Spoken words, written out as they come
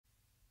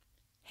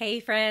Hey,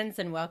 friends,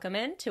 and welcome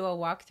in to A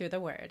Walk Through the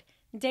Word,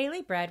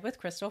 Daily Bread with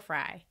Crystal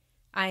Fry.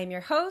 I am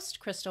your host,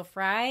 Crystal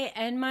Fry,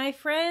 and my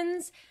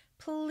friends,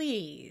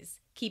 please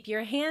keep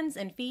your hands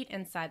and feet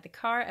inside the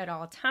car at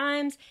all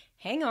times.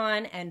 Hang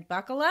on and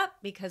buckle up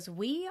because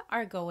we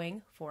are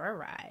going for a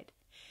ride.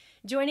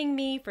 Joining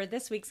me for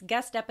this week's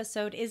guest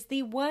episode is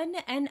the one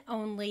and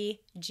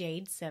only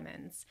Jade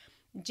Simmons.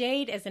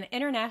 Jade is an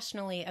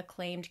internationally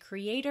acclaimed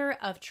creator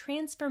of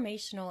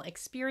transformational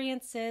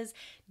experiences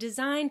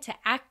designed to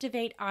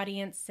activate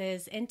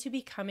audiences into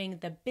becoming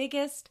the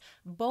biggest,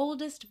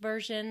 boldest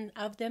version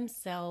of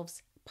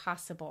themselves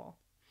possible.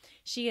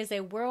 She is a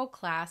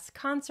world-class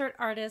concert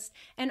artist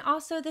and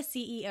also the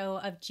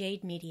CEO of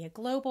Jade Media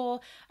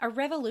Global, a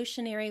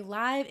revolutionary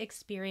live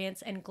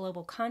experience and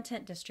global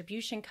content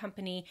distribution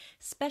company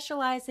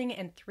specializing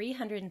in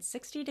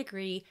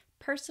 360-degree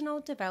personal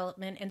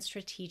development and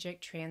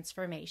strategic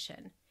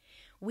transformation.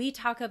 We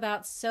talk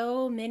about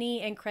so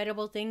many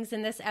incredible things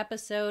in this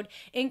episode,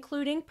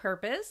 including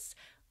purpose,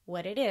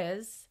 what it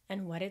is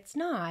and what it's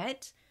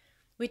not.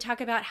 We talk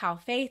about how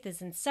faith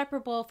is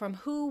inseparable from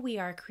who we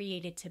are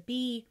created to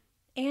be,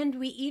 and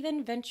we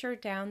even venture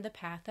down the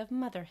path of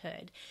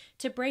motherhood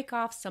to break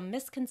off some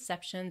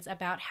misconceptions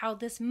about how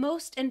this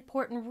most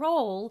important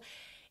role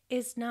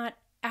is not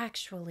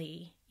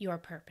actually your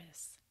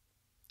purpose.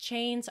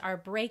 Chains are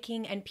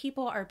breaking and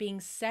people are being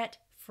set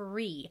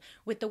free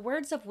with the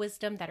words of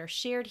wisdom that are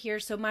shared here.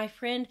 So my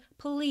friend,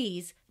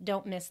 please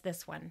don't miss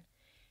this one.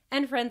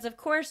 And friends, of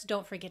course,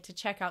 don't forget to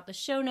check out the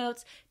show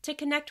notes to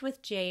connect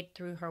with Jade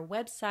through her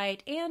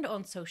website and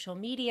on social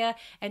media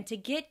and to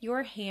get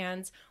your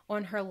hands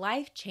on her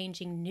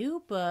life-changing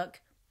new book,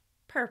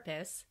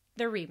 Purpose,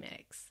 the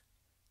Remix.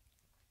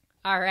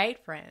 All right,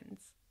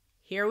 friends,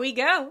 here we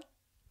go.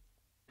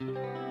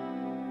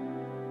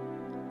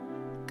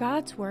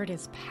 God's word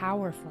is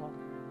powerful.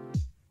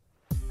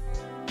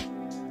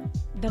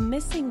 The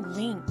missing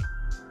link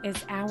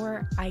is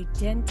our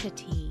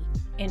identity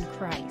in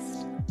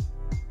Christ.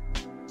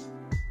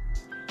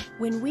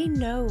 When we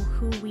know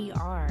who we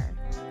are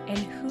and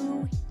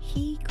who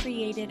He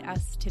created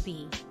us to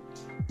be,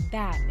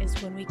 that is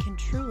when we can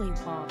truly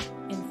walk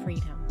in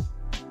freedom.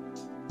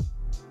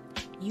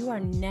 You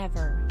are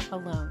never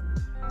alone.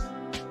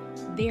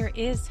 There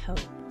is hope,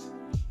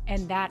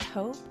 and that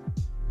hope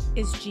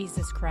is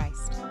Jesus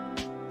Christ.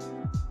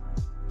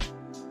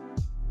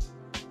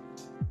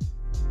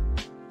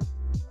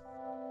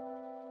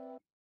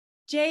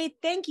 Jade,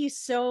 thank you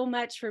so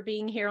much for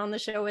being here on the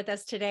show with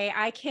us today.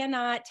 I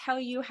cannot tell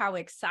you how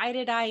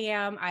excited I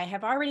am. I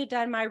have already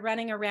done my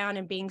running around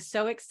and being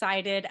so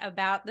excited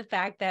about the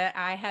fact that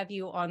I have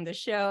you on the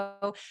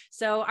show.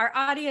 So our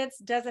audience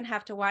doesn't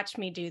have to watch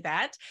me do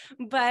that.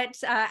 But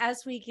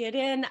as we get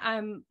in,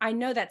 I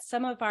know that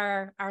some of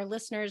our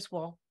listeners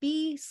will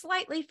be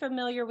slightly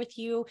familiar with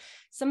you.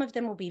 Some of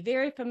them will be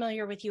very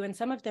familiar with you, and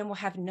some of them will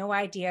have no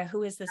idea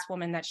who is this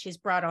woman that she's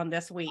brought on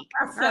this week.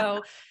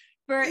 So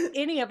for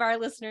any of our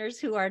listeners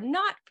who are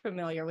not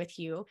familiar with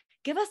you,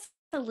 give us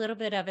a little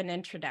bit of an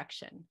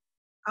introduction.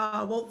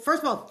 Well,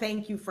 first of all,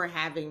 thank you for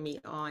having me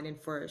on and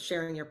for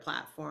sharing your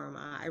platform.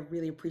 I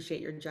really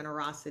appreciate your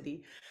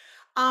generosity.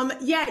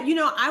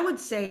 I would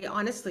say,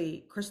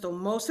 honestly, Crystal,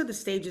 most of the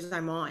stages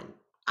I'm on,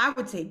 I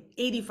would say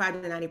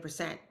 85 to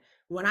 90%,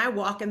 when I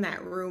walk in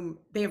that room,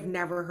 they have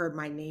never heard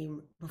my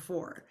name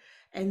before.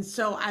 And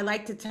so I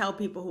like to tell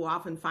people who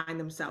often find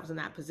themselves in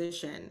that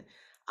position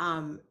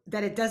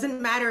that it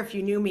doesn't matter if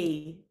you knew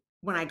me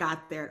when I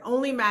got there. It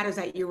only matters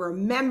that you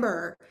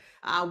remember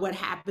what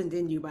happened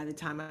in you by the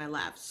time I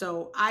left.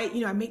 So I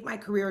make my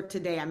career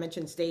today. I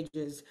mentioned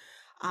stages.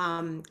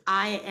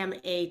 I am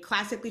a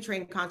classically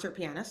trained concert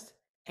pianist,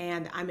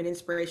 and I'm an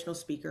inspirational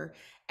speaker.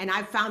 And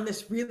I've found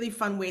this really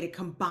fun way to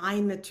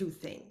combine the two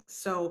things.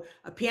 So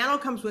a piano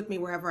comes with me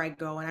wherever I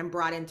go, and I'm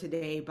brought in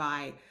today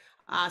by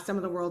some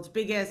of the world's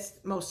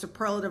biggest, most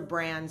superlative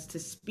brands to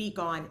speak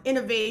on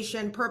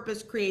innovation,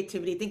 purpose,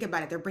 creativity. Think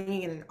about it. They're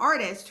bringing in an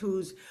artist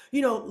whose,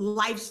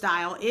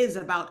 lifestyle is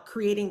about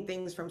creating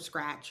things from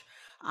scratch.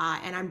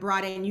 And I'm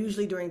brought in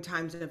usually during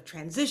times of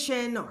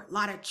transition or a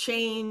lot of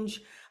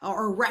change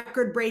or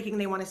record breaking.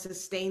 They want to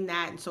sustain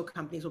that. And so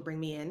companies will bring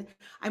me in.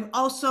 I'm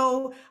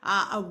also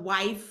a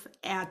wife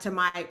to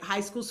my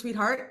high school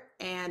sweetheart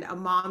and a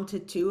mom to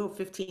two, a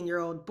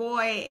 15-year-old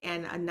boy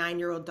and a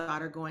 9-year-old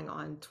daughter going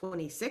on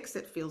 26,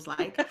 it feels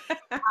like.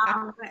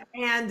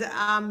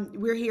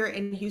 We're here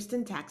in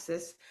Houston,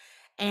 Texas.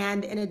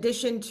 And in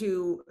addition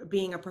to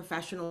being a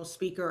professional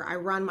speaker, I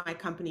run my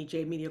company,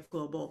 Jade Media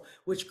Global,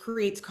 which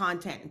creates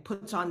content and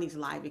puts on these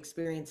live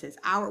experiences.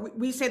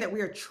 We say that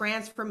we are a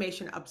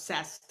transformation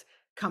obsessed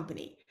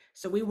company.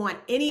 So we want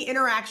any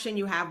interaction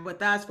you have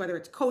with us, whether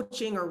it's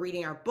coaching or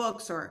reading our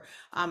books or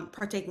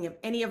partaking of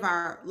any of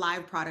our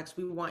live products,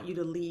 we want you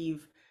to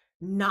leave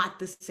not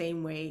the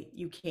same way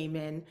you came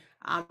in.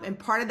 And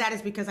part of that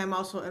is because I'm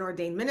also an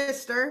ordained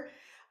minister.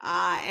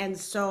 And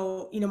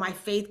so, my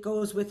faith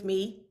goes with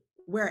me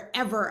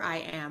wherever I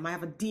am. I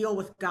have a deal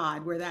with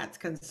God where that's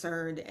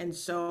concerned. And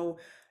so,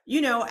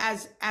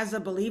 as a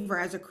believer,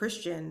 as a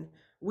Christian,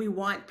 we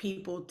want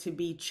people to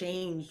be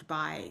changed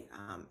by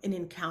an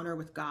encounter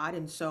with God.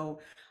 And so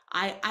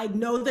I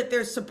know that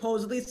there's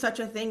supposedly such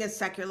a thing as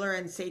secular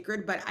and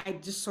sacred, but I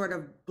just sort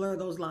of blur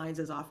those lines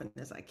as often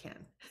as I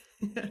can.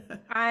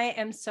 I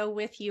am so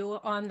with you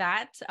on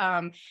that.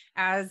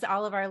 As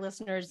all of our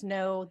listeners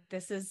know,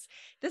 this is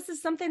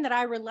something that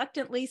I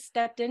reluctantly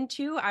stepped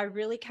into. I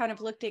really kind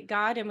of looked at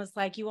God and was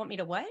like, "You want me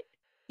to what?"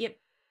 Yep.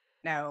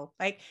 No,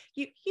 like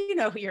you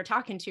know who you're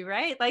talking to,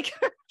 right? Like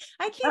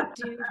I can't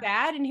do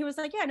that. And he was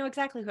like, "Yeah, I know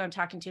exactly who I'm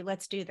talking to.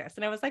 Let's do this."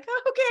 And I was like,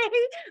 "Oh,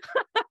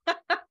 okay."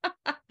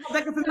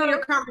 Like a familiar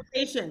So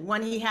conversation,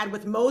 one he had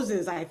with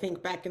Moses, I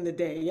think, back in the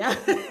day. Yeah.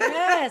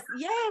 yes,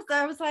 yes.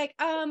 I was like,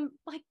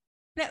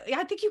 no,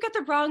 I think you got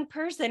the wrong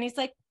person. He's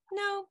like,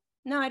 no,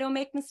 no, I don't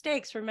make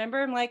mistakes.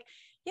 Remember? I'm like,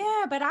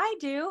 yeah, but I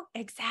do.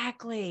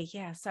 Exactly.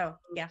 Yeah. So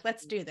yeah,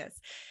 let's do this.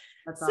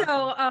 That's So,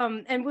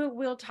 awesome. and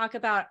we'll talk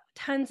about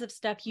tons of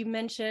stuff. You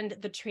mentioned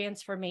the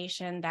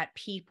transformation that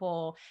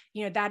people,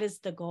 that is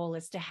the goal,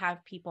 is to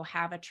have people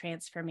have a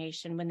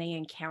transformation when they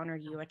encounter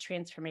you, a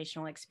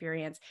transformational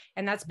experience.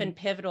 And that's been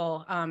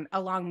pivotal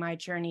along my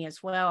journey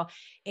as well.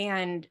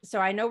 And so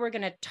I know we're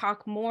going to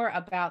talk more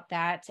about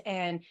that.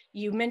 And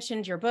you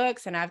mentioned your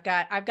books, and I've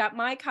got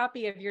my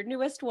copy of your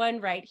newest one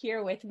right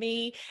here with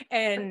me.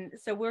 And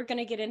so we're going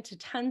to get into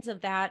tons of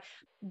that.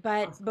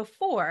 But Awesome.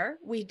 before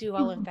we do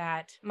all of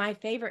that, my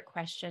favorite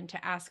question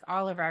to ask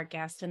all of our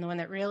guests, and the one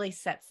that really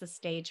sets the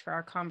stage for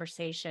our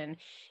conversation,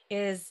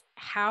 is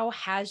how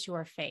has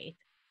your faith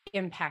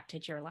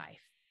impacted your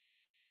life?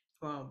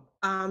 Well,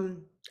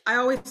 I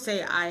always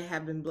say I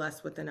have been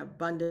blessed with an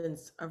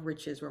abundance of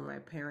riches where my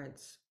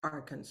parents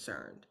are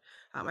concerned.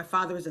 My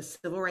father is a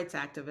civil rights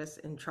activist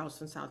in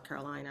Charleston, South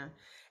Carolina,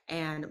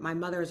 and my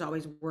mother has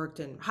always worked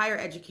in higher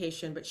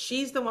education, but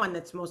she's the one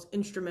that's most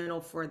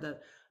instrumental for the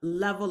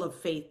level of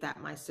faith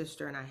that my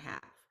sister and I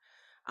have.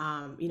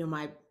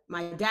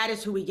 My dad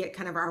is who we get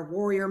kind of our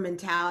warrior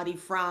mentality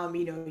from.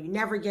 You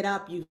never get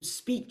up, you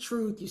speak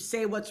truth, you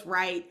say what's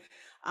right,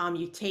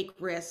 you take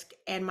risk.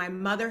 And my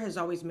mother has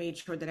always made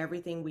sure that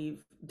everything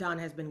we've done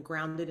has been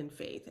grounded in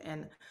faith.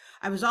 And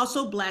I was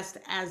also blessed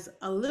as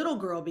a little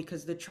girl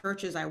because the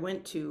churches I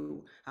went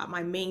to,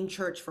 my main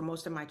church for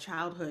most of my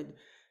childhood,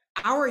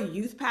 our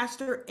youth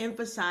pastor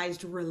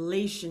emphasized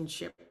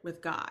relationship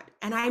with God.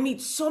 And I meet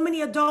so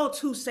many adults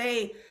who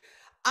say,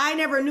 I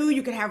never knew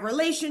you could have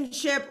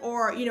relationship,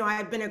 or,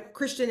 I've been a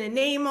Christian in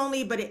name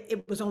only, but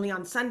it was only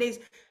on Sundays.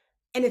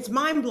 And it's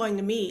mind blowing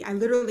to me. I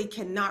literally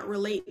cannot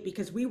relate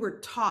because we were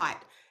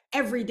taught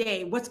every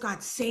day, what's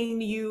God saying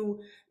to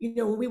you?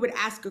 When we would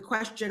ask a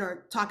question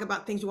or talk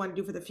about things we want to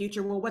do for the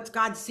future, well, what's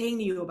God saying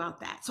to you about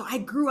that? So I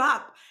grew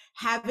up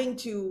having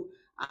to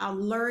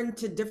learn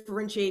to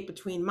differentiate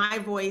between my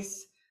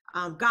voice,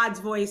 God's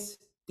voice,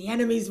 the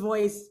enemy's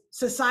voice,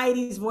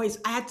 society's voice.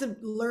 I had to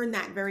learn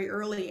that very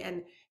early.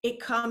 And it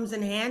comes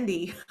in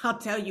handy, I'll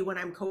tell you, when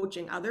I'm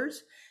coaching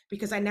others,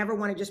 because I never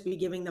want to just be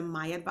giving them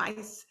my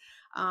advice.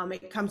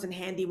 It comes in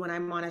handy when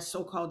I'm on a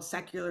so-called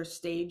secular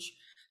stage,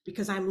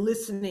 because I'm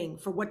listening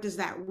for what does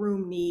that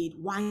room need?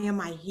 Why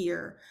am I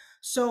here?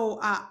 So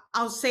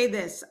I'll say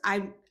this: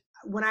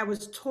 when I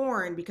was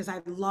torn because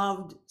I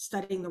loved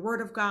studying the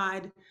Word of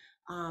God,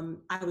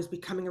 I was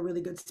becoming a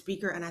really good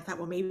speaker, and I thought,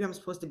 well, maybe I'm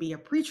supposed to be a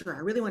preacher. I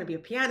really want to be a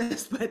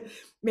pianist, but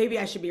maybe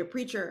I should be a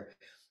preacher.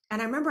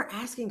 And I remember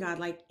asking God,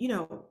 like,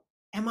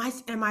 am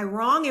I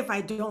wrong if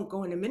I don't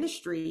go into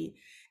ministry?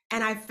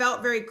 And I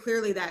felt very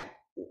clearly that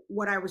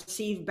what I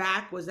received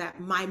back was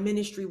that my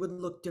ministry would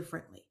look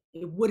differently.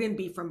 It wouldn't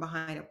be from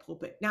behind a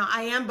pulpit. Now,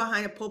 I am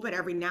behind a pulpit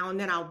every now and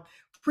then. I'll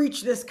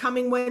preach this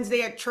coming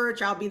Wednesday at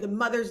church. I'll be the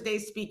Mother's Day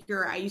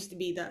speaker. I used to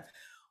be the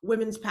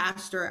women's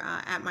pastor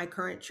at my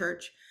current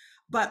church.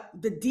 But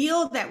the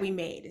deal that we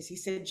made is, he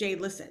said,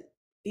 Jade, listen,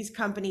 these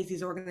companies,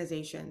 these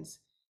organizations,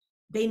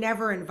 they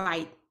never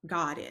invite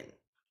God in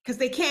because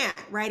they can't,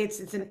 right? It's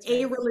an That's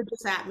right.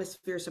 a-religious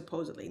atmosphere,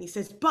 supposedly. And he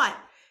says, but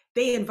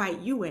they invite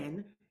you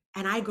in,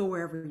 and I go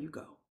wherever you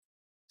go.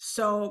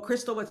 So,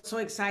 Crystal, what's so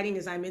exciting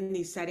is I'm in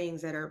these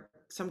settings that are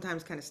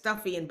sometimes kind of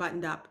stuffy and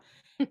buttoned up.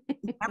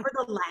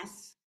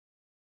 Nevertheless,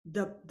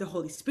 the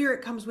Holy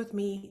Spirit comes with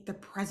me. The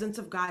presence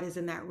of God is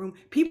in that room.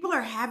 People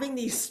are having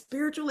these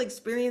spiritual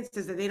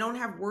experiences that they don't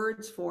have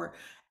words for.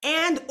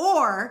 And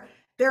or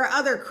there are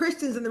other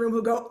Christians in the room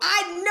who go,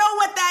 I know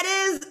what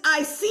that is.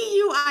 I see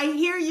you. I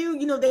hear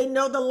you. They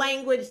know the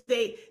language.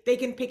 They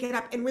can pick it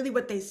up. And really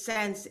what they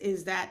sense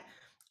is that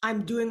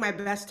I'm doing my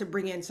best to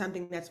bring in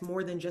something that's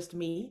more than just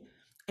me.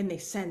 And they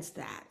sense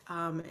that.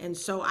 And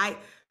so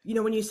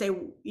when you say,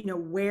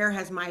 where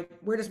does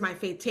my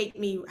faith take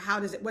me?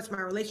 What's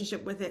my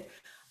relationship with it?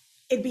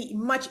 It'd be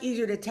much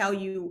easier to tell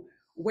you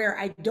where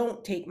I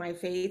don't take my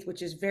faith,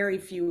 which is very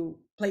few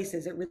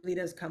places. It really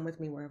does come with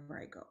me wherever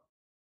I go.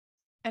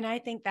 And I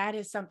think that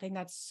is something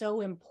that's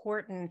so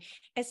important,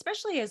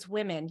 especially as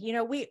women.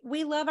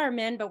 We love our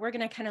men, but we're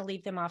going to kind of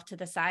leave them off to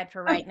the side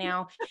for right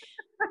now.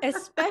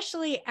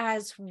 Especially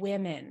as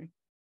women,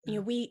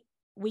 we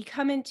we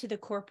come into the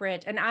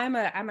corporate, and I'm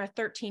a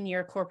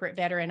 13-year corporate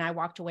veteran. I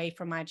walked away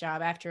from my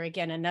job after,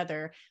 again,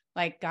 another,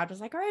 like, God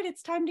was like, all right,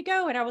 it's time to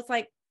go. And I was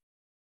like,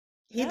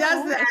 He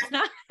does no, it's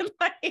that. not.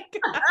 Like,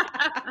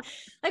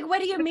 like, what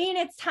do you mean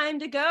it's time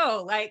to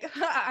go? Like,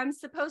 I'm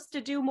supposed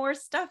to do more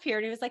stuff here.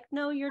 And he was like,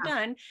 no, you're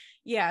done.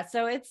 Yeah.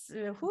 So it's,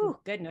 whew,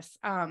 goodness.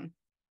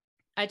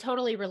 I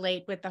totally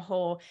relate with the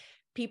whole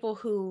people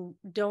who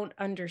don't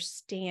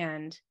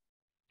understand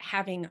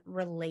having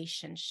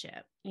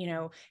relationship,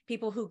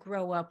 people who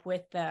grow up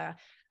with the,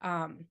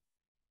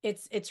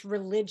 it's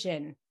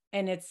religion,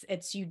 and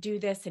it's you do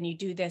this and you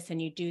do this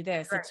and you do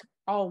this. Right. It's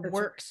all That's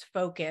right. works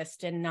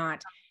focused, and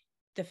not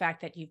the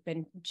fact that you've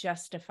been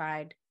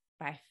justified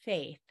by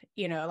faith.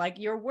 Like,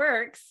 your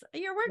works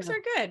Yeah.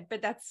 are good,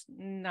 but that's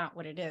not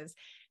what it is.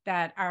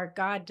 That our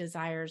God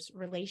desires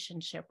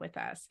relationship with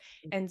us.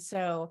 And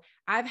so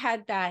I've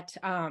had that,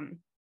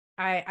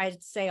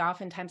 I'd say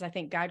oftentimes I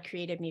think God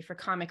created me for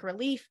comic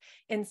relief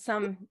in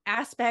some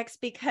aspects,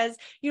 because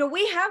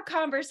we have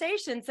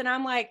conversations and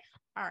I'm like,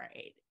 all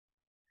right,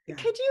 Yeah.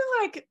 could you,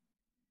 like,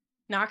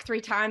 knock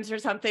 3 times or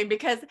something,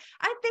 because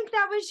I think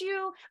that was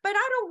you, but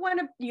I don't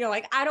want to,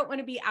 like, I don't want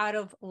to be out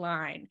of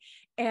line.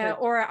 Right.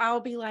 Or I'll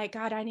be like,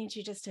 God, I need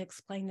you just to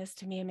explain this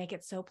to me and make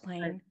it so Right.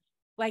 plain.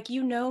 Like,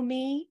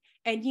 me,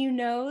 and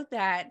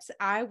that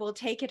I will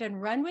take it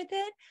and run with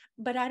it,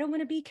 but I don't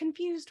want to be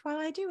confused while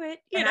I do it,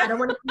 And I don't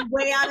want to be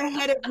way out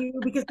ahead of you,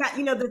 because that,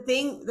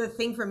 the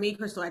thing for me,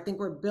 Crystal, I think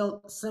we're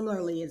built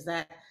similarly, is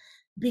that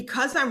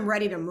because I'm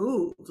ready to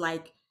move,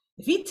 like,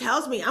 if he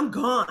tells me, I'm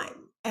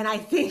gone. And I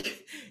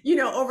think,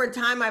 over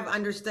time I've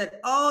understood,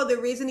 oh, the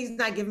reason he's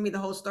not giving me the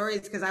whole story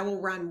is because I will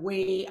run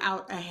way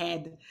out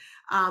ahead.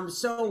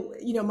 So,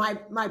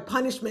 my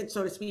punishment,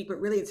 so to speak,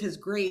 but really it's his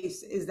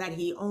grace, is that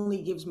he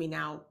only gives me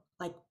now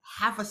like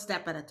half a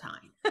step at a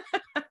time.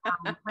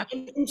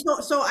 And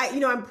so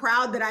I'm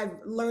proud that I've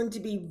learned to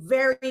be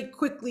very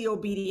quickly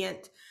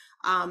obedient.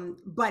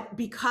 But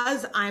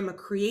because I'm a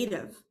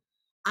creative,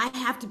 I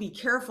have to be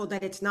careful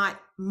that it's not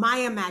my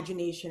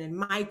imagination and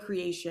my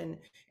creation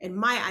and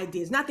my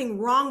ideas. Nothing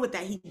wrong with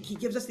that. He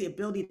gives us the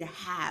ability to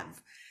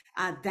have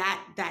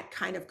that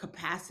kind of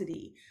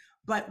capacity.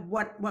 But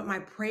what my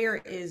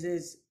prayer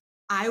is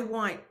I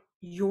want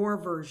your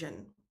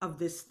version of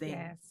this thing,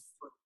 Yes.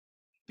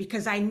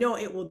 because I know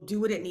it will do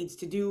what it needs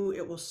to do.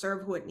 It will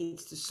serve who it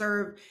needs to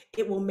serve.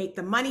 It will make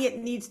the money it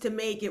needs to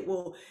make. It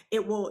will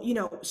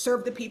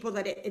serve the people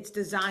that it's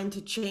designed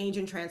to change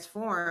and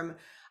transform.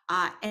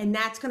 And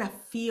that's going to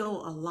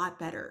feel a lot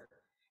better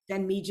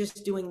than me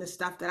just doing the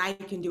stuff that I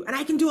can do. And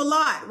I can do a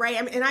lot, right?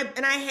 I mean,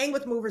 and I hang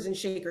with movers and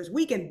shakers.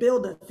 We can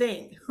build a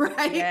thing,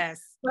 right?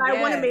 Yes. But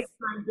I want to make Yes.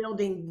 sure I'm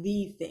building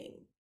the thing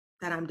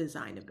that I'm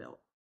designed to build.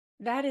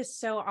 That is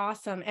so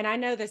awesome. And I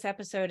know this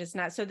episode is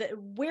not, so that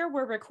where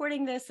we're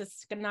recording this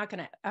is not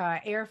going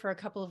to air for a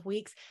couple of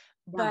weeks,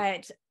 Yeah.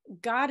 but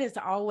God is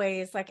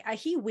always like,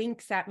 he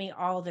winks at me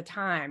all the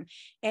time.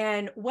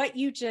 And what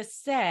you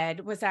just said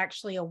was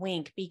actually a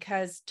wink,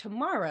 because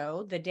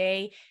tomorrow, the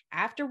day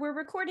after we're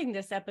recording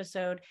this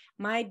episode,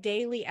 my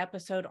daily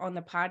episode on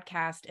the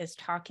podcast is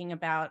talking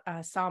about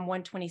Psalm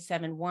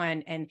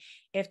 127:1. And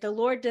if the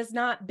Lord does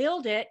not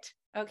build it,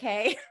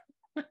 okay,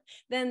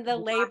 then the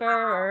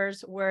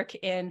laborers work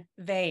in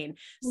vain.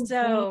 Mhm.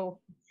 So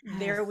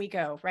there Yes. we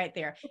go, right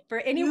there. For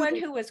anyone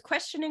Beautiful. who was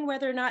questioning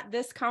whether or not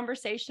this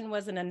conversation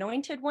was an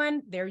anointed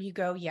one, there you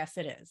go. Yes,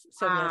 it is.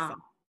 So Wow.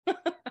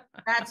 listen.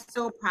 That's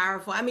so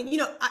powerful. I mean,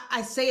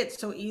 I say it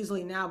so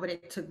easily now, but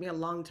it took me a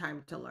long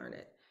time to learn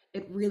it.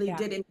 It really Yeah.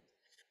 did. And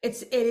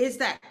it is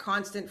that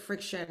constant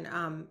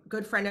friction.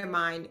 Good friend of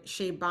mine,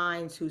 Shay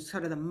Bynes, who's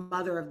sort of the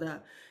mother of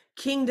the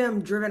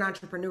kingdom-driven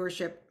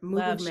entrepreneurship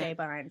Love Shay movement.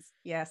 Bynes.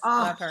 Yes. Oh,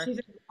 Love her. she's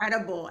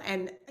incredible.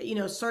 And,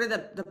 sort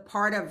of the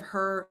part of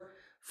her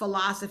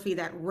philosophy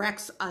that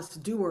wrecks us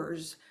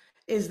doers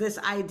is this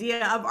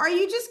idea of, are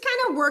you just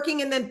kind of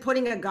working and then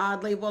putting a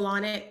God label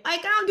on it? Like,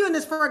 I'm doing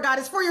this for a God,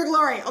 it's for your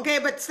glory. Okay,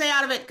 but stay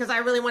out of it because I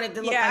really want it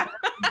to look Yeah.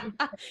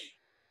 like.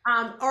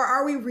 Or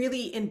are we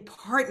really in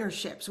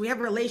partnerships? We have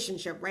a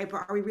relationship, right?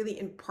 But are we really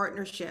in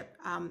partnership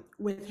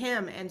with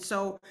him? And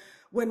so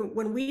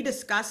when we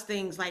discuss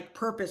things like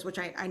purpose, which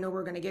I know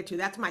we're going to get to,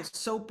 that's my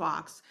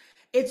soapbox.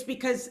 It's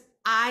because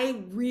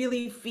I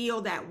really feel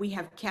that we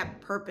have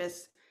kept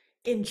purpose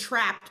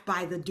entrapped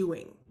by the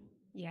doing.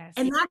 Yes.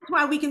 And that's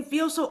why we can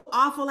feel so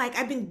awful. Like,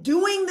 I've been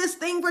doing this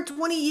thing for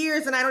 20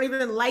 years and I don't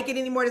even like it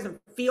anymore. It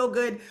doesn't feel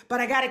good, but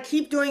I got to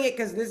keep doing it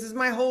because this is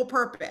my whole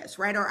purpose,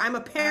 right? Or I'm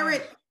a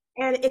parent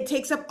and it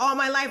takes up all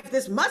my life.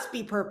 This must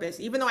be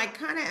purpose, even though I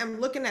kind of am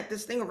looking at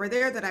this thing over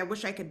there that I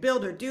wish I could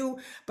build or do,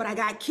 but I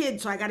got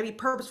kids, so I got to be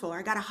purposeful. Or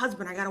I got a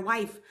husband, I got a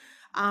wife.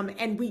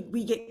 And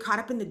we get caught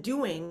up in the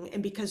doing.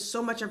 And because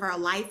so much of our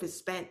life is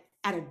spent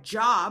at a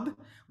job,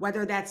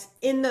 whether that's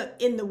in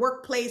the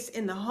workplace,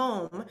 in the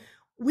home,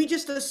 we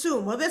just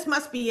assume, well, this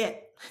must be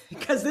it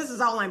because this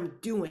is all I'm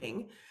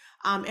doing.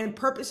 And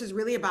purpose is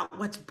really about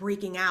what's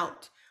breaking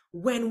out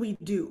when we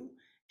do.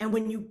 And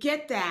when you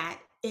get that,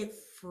 it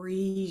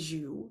frees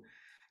you,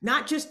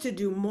 not just to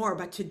do more,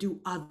 but to do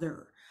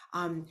other.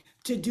 um,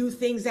 to do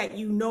things that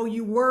you know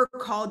you were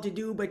called to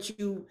do, but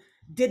you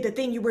did the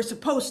thing you were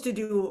supposed to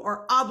do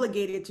or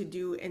obligated to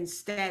do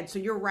instead. So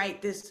you're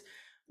right. This,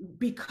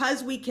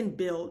 because we can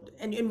build,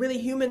 and really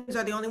humans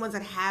are the only ones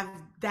that have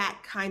that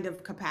kind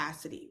of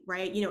capacity,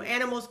 right?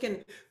 Animals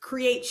can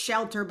create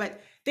shelter,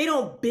 but they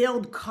don't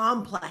build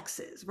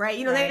complexes, right?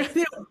 They, Right.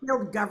 they don't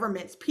build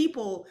governments.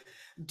 People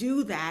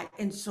do that.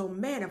 And so,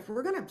 man, if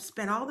we're going to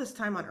spend all this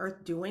time on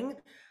earth doing,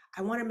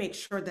 I want to make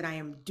sure that I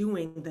am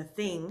doing the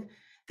thing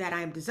that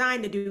I'm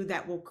designed to do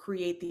that will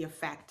create the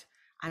effect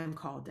I'm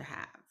called to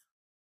have.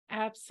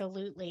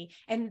 Absolutely.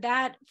 And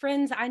that,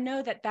 friends, I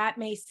know that that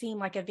may seem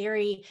like a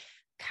very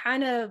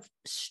kind of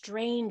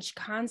strange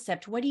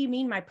concept. What do you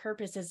mean my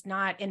purpose is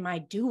not in my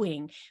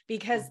doing?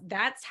 Because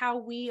that's how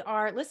we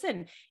are.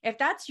 Listen, if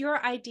that's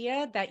your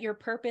idea that your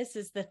purpose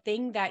is the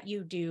thing that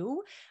you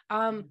do,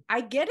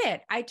 I get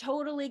it. I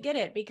totally get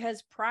it.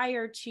 Because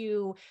prior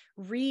to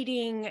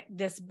reading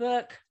this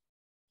book,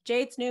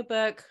 Jade's new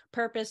book,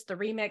 Purpose, the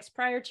Remix,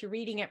 prior to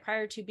reading it,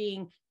 prior to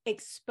being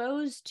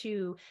exposed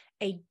to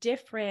a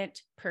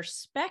different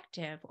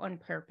perspective on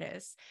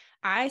purpose,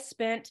 I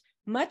spent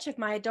much of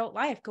my adult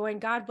life going,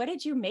 God, what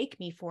did you make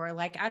me for?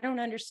 Like, I don't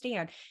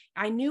understand.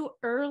 I knew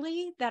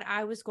early that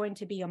I was going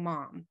to be a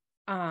mom.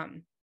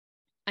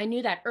 I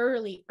knew that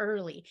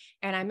early.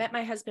 And I met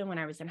my husband when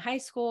I was in high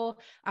school.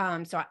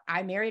 So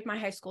I married my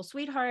high school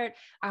sweetheart.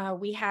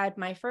 We had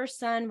my first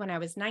son when I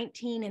was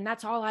 19. And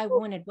that's all I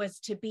wanted was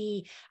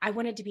I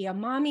wanted to be a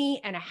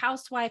mommy and a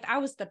housewife. I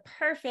was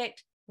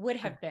would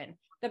have been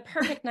the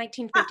perfect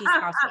 1950s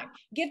housewife.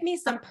 Give me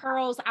some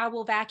pearls. I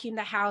will vacuum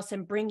the house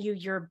and bring you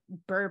your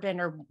bourbon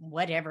or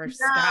whatever,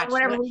 scotch,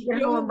 Whatever we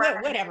get home,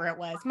 right? whatever it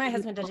was. My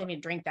husband doesn't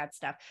even drink that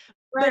stuff.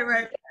 Right, But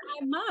right.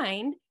 in my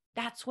mind,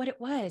 that's what it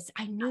was.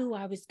 I knew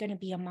I was going to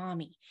be a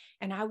mommy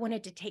and I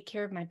wanted to take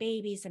care of my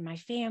babies and my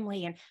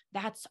family. And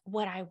that's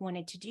what I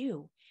wanted to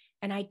do.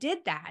 And I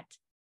did that.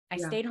 I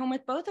Yeah. stayed home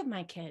with both of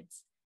my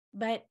kids.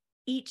 But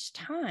each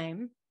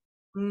time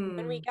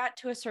when we got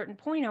to a certain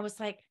point, I was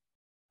like,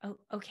 oh,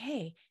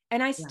 okay.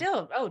 And I Yeah.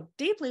 still,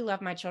 deeply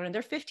love my children.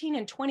 They're 15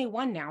 and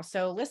 21 now.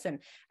 So listen,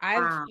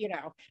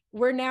 Wow.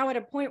 we're now at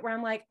a point where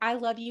I'm like, I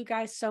love you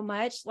guys so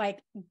much.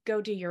 Like, go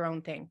do your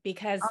own thing,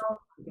 because Oh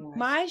my gosh.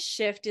 my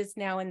shift is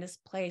now in this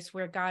place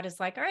where God is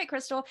like, all right,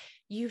 Crystal,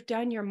 you've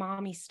done your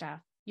mommy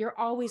stuff. You're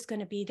always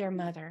going to be their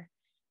mother.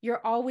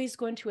 You're always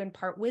going to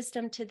impart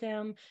wisdom to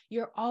them.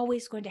 You're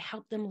always going to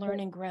help them learn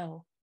and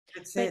grow.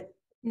 That's But it.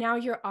 now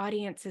your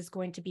audience is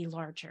going to be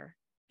larger.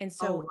 And Oh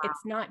so wow.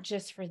 it's not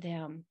just for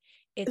them.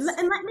 And It's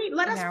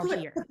let us now put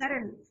here. that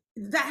in.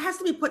 That has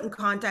to be put in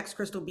context,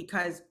 Crystal,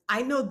 because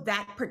I know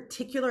that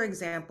particular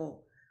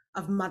example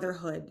of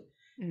motherhood.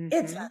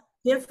 It's a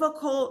Mm-hmm.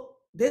 difficult,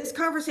 this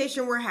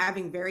conversation we're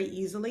having very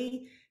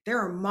easily. There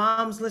are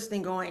moms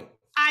listening going,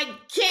 I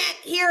can't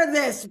hear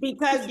this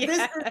because this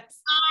is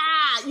Yes.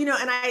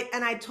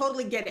 and I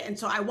totally get it. And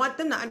so I want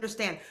them to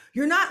understand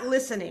you're not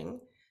listening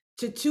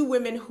to two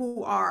women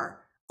who are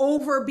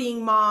over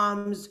being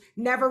moms,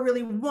 never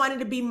really wanted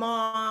to be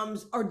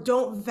moms, or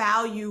don't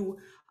value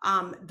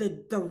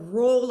the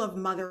role of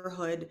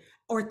motherhood,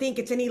 or think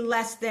it's any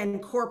less than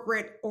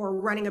corporate or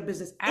running a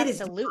business.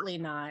 Absolutely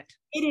not.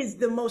 It is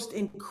the most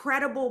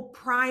incredible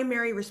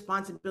primary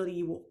responsibility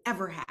you will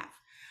ever have.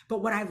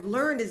 But what I've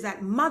learned is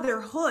that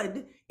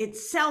motherhood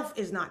itself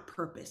is not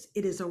purpose,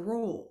 it is a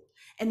role.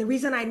 And the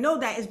reason I know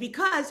that is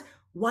because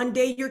one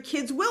day your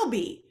kids will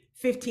be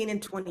 15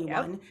 and Yep.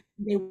 21.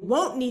 They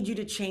won't need you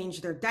to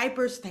change their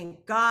diapers,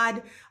 thank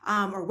God,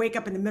 or wake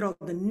up in the middle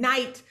of the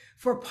night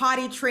for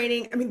potty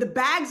training. I mean, the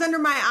bags under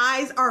my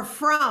eyes are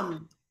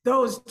from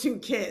those two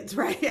kids,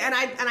 right? And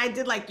I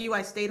did like you.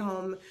 I stayed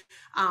home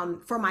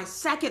for my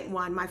second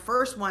one. My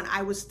first one,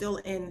 I was still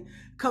in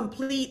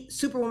complete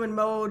superwoman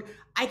mode.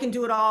 I can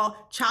do it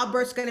all.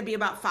 Childbirth's going to be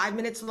about 5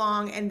 minutes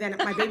long, and then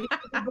my baby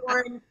will be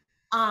born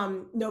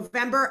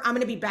November. I'm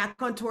going to be back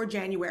on tour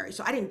January.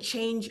 So I didn't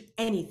change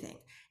anything.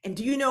 And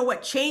do you know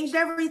what changed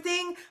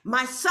everything?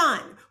 My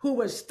son, who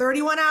was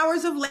 31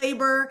 hours of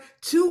labor,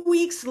 2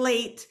 weeks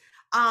late.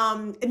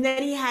 And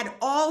then he had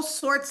all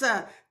sorts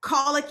of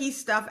colicky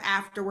stuff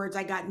afterwards.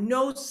 I got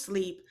no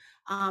sleep.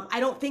 I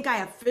don't think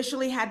I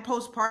officially had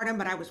postpartum,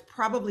 but I was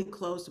probably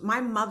close.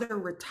 My mother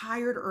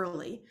retired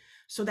early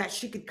so that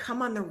she could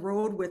come on the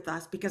road with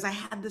us because I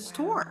had this Wow.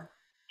 tour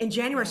in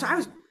January. So I Yeah.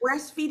 was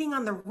breastfeeding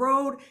on the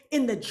road,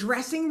 in the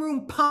dressing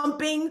room,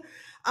 pumping,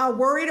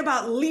 worried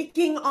about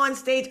leaking on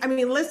stage. I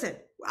mean, listen,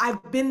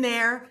 I've been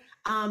there.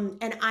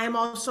 And I'm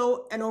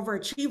also an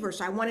overachiever.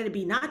 So I wanted to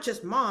be not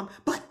just mom,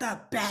 but the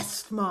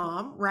best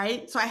mom,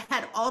 right? So I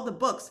had all the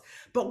books.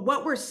 But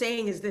what we're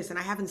saying is this, and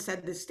I haven't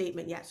said this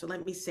statement yet. So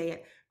let me say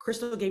it.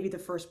 Crystal gave you the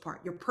first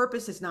part. Your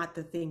purpose is not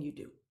the thing you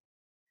do.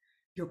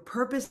 Your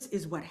purpose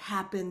is what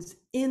happens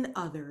in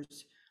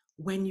others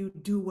when you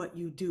do what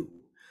you do.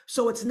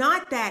 So it's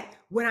not that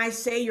when I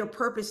say your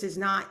purpose is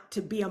not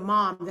to be a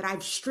mom, that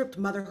I've stripped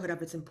motherhood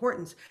of its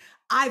importance.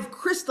 I've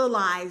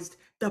crystallized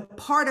the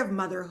part of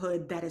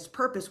motherhood that is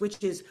purpose,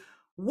 which is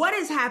what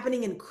is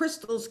happening in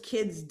Crystal's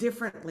kids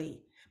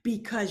differently.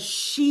 because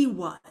she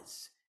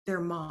was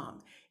their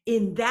mom.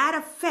 In that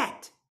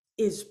effect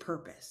is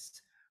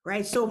purpose,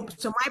 right? So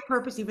my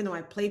purpose, even though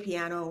I play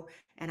piano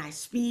and I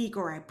speak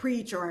or I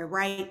preach or I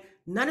write,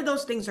 none of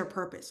those things are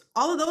purpose.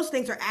 All of those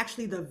things are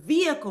actually the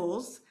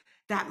vehicles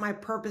that my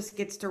purpose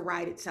gets to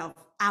ride itself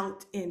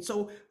out in.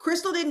 So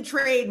Crystal didn't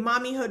trade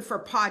mommyhood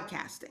for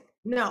podcasting.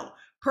 No,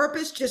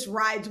 purpose just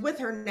rides with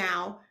her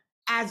now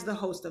as the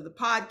host of the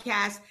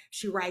podcast.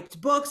 She writes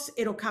books,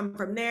 it'll come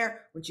from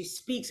there. When she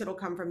speaks, it'll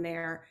come from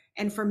there.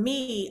 And for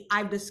me,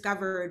 I've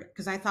discovered,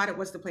 because I thought it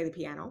was to play the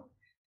piano,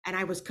 and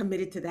I was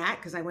committed to that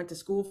because I went to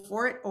school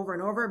for it over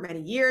and over,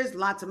 many years,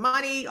 lots of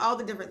money, all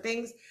the different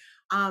things.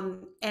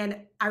 And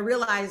I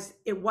realized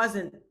it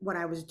wasn't what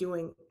I was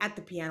doing at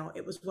the piano.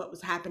 It was what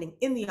was happening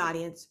in the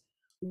audience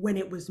when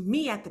it was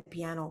me at the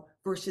piano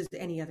versus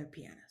any other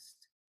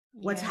pianist.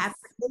 What's Yes.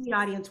 happening in the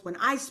audience when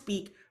I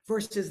speak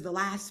versus the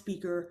last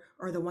speaker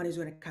or the one who's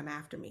going to come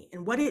after me.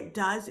 And what it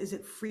does is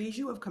it frees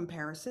you of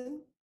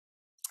comparison.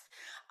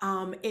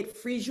 It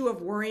frees you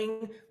of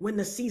worrying when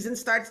the season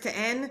starts to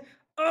end.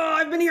 Oh,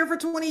 I've been here for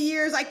 20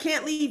 years. I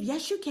can't leave.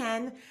 Yes, you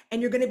can.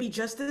 And you're going to be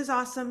just as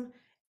awesome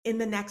in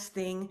the next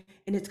thing.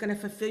 And it's going to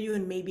fulfill you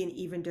in maybe an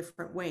even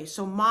different way.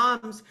 So,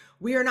 moms,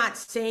 we are not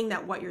saying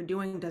that what you're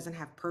doing doesn't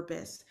have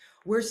purpose.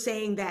 We're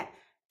saying that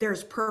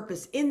there's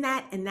purpose in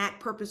that, and that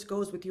purpose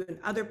goes with you in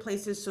other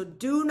places. So,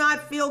 do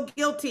not feel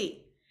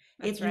guilty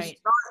That's if you right.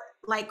 start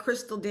like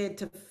Crystal did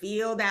to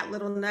feel that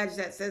little nudge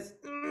that says,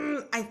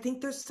 I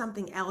think there's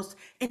something else.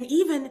 And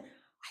even,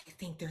 I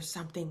think there's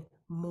something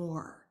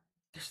more.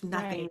 There's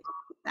nothing Right.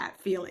 wrong with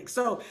that feeling.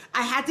 So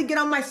I had to get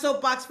on my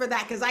soapbox for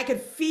that because I could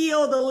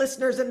feel the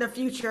listeners in the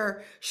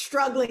future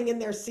struggling in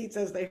their seats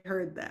as they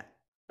heard that.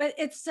 But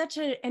it's such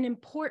an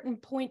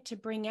important point to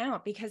bring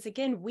out because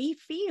again,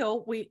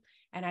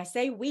 and I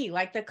say we,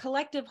 like the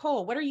collective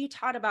whole, what are you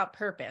taught about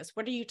purpose?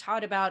 What are you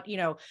taught about,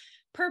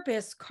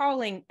 purpose,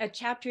 calling? A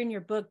chapter in your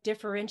book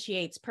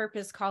differentiates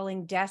purpose,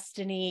 calling,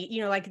 destiny,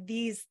 like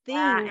these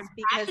Yeah, things, and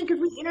because passion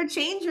because we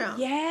interchange them.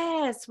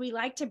 yes, we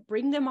like to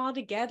bring them all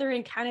together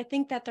and kind of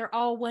think that they're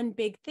all one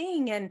big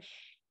thing.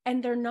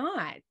 And they're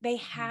not. They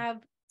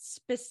have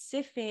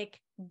specific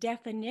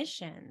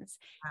definitions.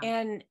 Yeah.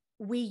 And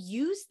we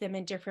use them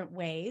in different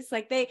ways.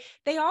 Like they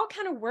all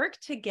kind of work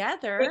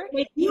together,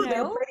 They do.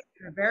 They're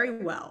pretty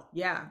very well.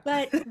 Yeah.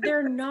 but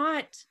they're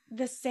not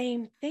the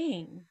same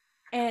thing.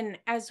 And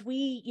as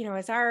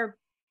as our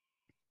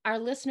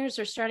listeners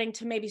are starting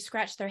to maybe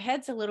scratch their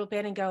heads a little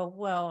bit and go,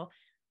 well,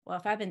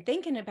 if I've been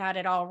thinking about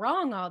it all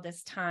wrong all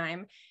this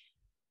time,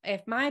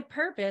 if my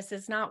purpose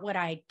is not what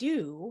I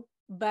do,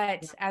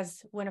 but Yeah.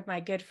 as one of my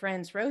good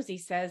friends, Rosie,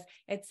 says,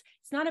 it's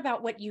not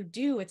about what you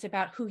do, it's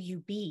about who you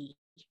be.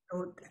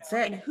 Oh, that's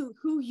And it.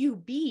 who you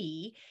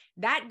be,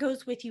 that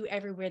goes with you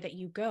everywhere that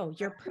you go.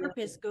 Your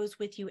purpose goes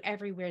with you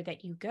everywhere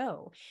that you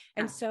go.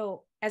 And Yeah.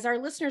 so as our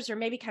listeners are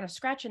maybe kind of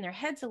scratching their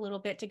heads a little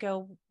bit to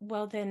go,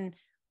 well, then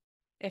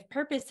if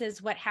purpose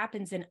is what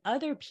happens in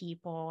other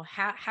people,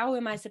 how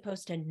am I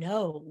supposed to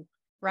know?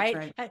 That's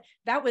Right? right.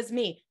 That was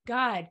me.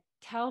 God,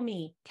 tell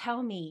me,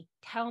 tell me,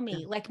 tell Yeah.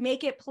 me. Like,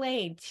 make it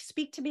plain.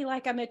 Speak to me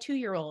like I'm a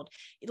 2-year-old.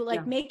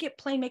 Like, Yeah. make it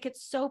plain, make it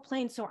so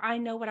plain so I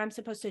know what I'm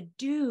supposed to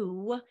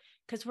do.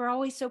 Because we're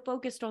always so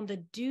focused on the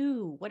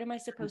do. What am I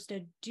supposed to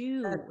That's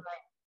do?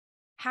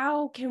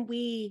 How can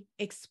we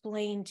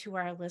explain to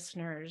our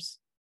listeners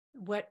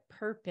what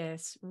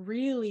purpose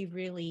really,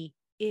 really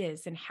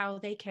is and how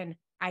they can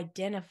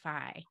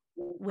identify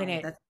when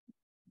right.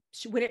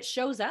 it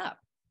shows up?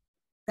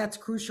 That's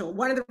crucial.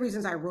 One of the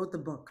reasons I wrote the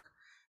book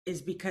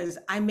is because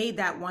I made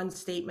that one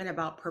statement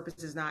about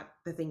purpose is not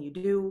the thing you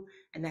do,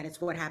 and that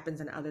it's what happens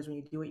in others when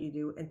you do what you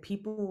do. And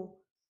people,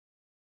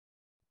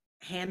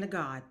 hand to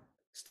God,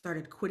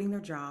 started quitting their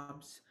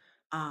jobs,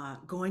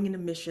 going into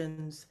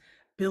missions,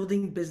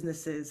 building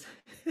businesses.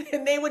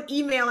 And they would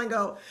email and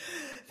go,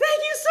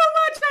 thank you so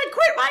much. I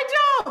quit my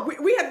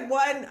job. We had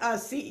one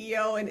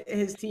CEO and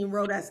his team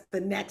wrote us the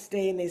next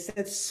day and they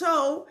said,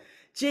 so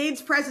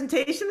Jade's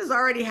presentation is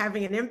already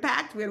having an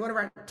impact. We had one of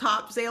our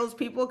top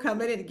salespeople come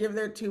in and give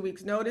their 2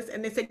 weeks notice.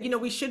 And they said,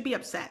 we should be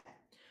upset.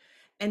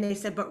 And they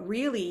said, but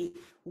really,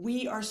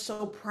 we are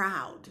so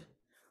proud,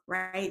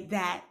 right?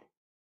 That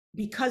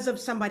because of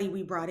somebody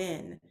we brought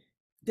in,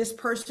 this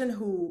person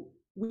who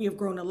we have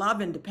grown to love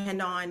and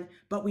depend on,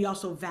 but we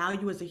also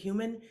value as a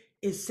human,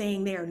 is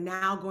saying they are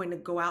now going to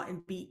go out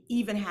and be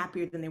even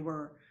happier than they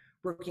were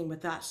working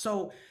with us.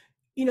 So,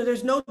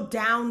 there's no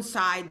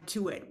downside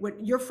to it.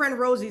 What your friend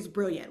Rosie's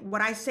brilliant.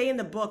 What I say in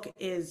the book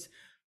is,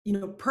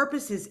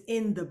 purpose is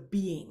in the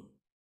being.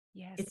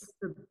 It's Yes.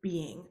 the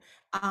being.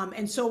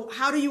 And so,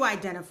 how do you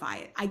identify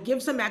it? I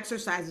give some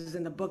exercises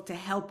in the book to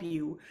help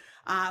you.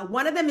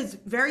 One of them is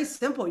very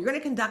simple. You're going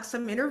to conduct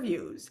some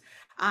interviews.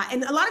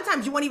 And a lot of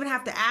times you won't even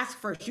have to ask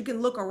first. You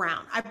can look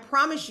around. I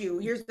promise you,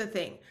 here's the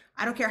thing.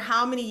 I don't care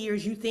how many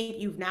years you think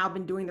you've now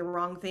been doing the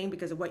wrong thing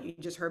because of what you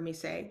just heard me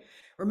say.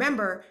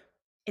 Remember,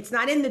 it's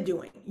not in the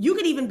doing. You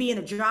could even be in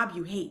a job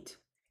you hate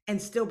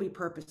and still be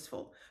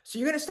purposeful. So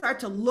you're going to start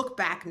to look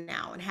back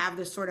now and have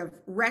this sort of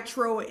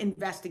retro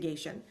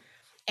investigation.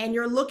 and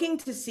you're looking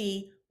to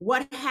see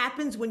what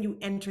happens when you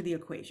enter the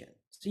equation.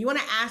 So you want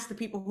to ask the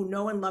people who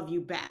know and love you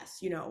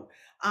best,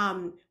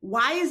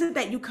 why is it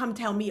that you come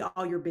tell me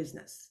all your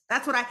business?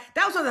 That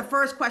was one of the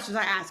first questions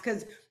I asked,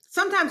 because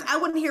sometimes I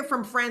wouldn't hear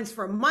from friends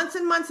for months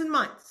and months and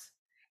months.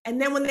 And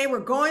then when they were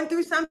going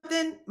through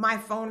something, my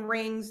phone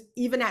rings,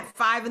 even at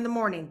 5 in the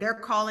morning, they're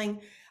calling.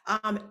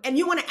 And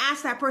you want to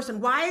ask that person,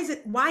 why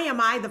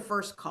am I the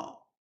first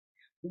call?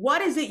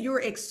 What is it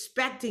you're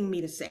expecting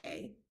me to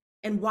say?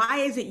 And why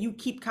is it you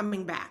keep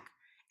coming back?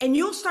 And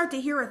you'll start to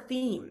hear a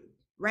theme,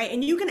 right?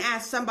 And you can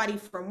ask somebody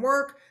from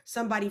work,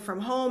 somebody from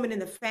home and in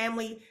the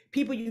family,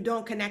 people you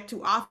don't connect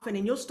to often,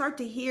 and you'll start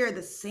to hear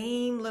the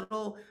same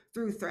little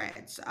through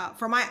threads.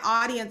 For my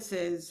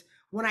audiences,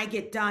 when I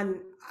get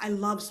done, I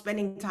love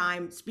spending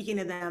time speaking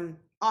to them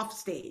off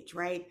stage,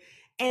 right?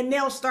 And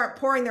they'll start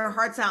pouring their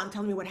hearts out and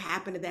telling me what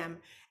happened to them.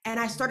 And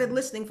I started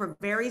listening for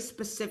very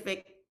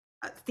specific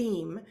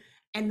theme.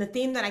 And the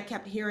theme that I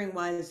kept hearing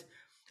was,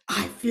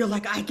 I feel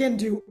like I can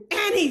do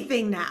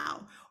anything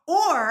now.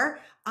 Or,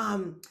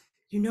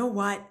 you know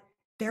what?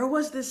 There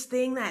was this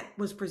thing that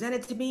was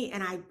presented to me,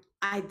 and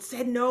I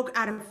said no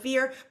out of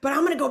fear, but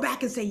I'm going to go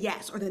back and say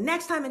yes. Or the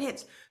next time it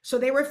hits. So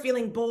they were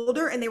feeling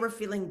bolder and they were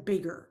feeling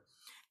bigger,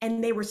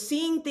 and they were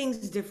seeing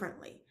things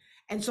differently.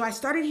 And so I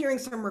started hearing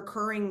some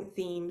recurring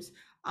themes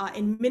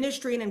in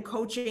ministry and in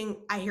coaching.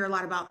 I hear a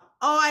lot about,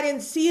 oh, I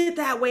didn't see it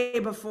that way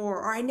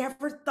before, or I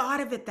never thought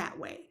of it that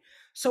way.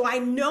 So I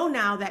know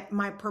now that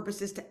my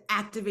purpose is to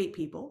activate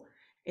people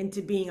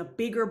into being a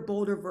bigger,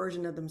 bolder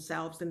version of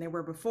themselves than they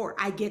were before.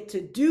 I get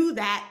to do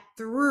that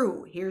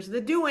through, here's the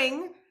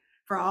doing.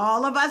 For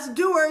all of us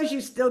doers,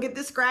 you still get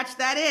to scratch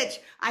that itch.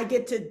 I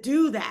get to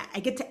do that. I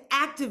get to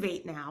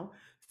activate now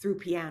through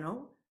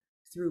piano,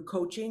 through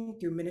coaching,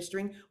 through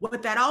ministering.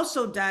 What that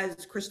also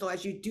does, Crystal,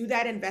 as you do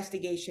that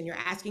investigation, you're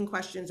asking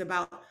questions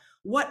about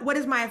what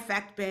has my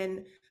effect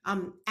been?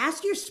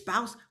 Ask your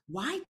spouse,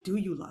 why do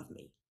you love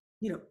me?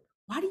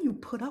 Why do you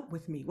put up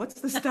with me? What's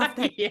the stuff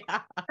that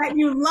Yeah. that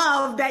you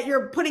love that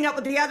you're putting up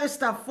with the other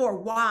stuff for?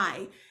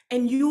 Why?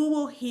 And you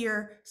will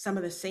hear some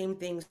of the same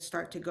things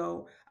start to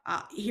go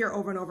here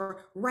over and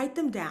over. Write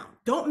them down.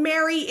 Don't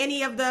marry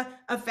any of the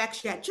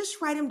effects yet.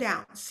 Just write them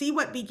down. See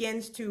what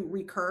begins to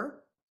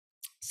recur.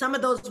 Some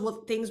of those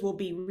things will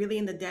be really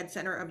in the dead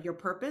center of your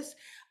purpose.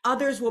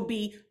 Others will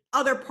be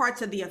other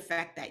parts of the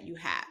effect that you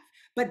have.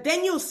 But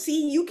then you'll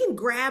see you can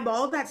grab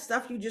all that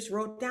stuff you just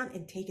wrote down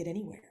and take it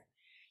anywhere.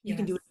 You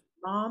can do Yes. it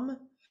as a mom,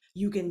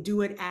 you can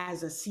do it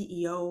as a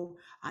CEO,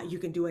 you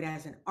can do it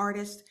as an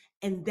artist,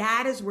 and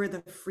that is where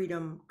the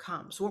freedom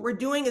comes. What we're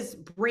doing is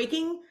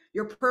breaking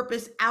your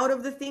purpose out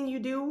of the thing you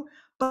do,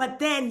 but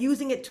then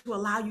using it to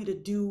allow you to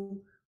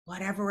do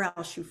whatever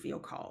else you feel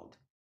called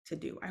to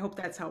do. I hope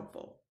that's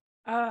helpful.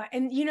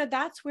 And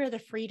that's where the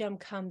freedom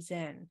comes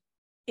in,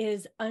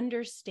 is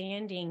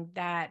understanding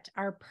that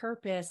our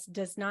purpose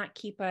does not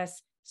keep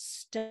us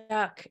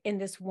stuck in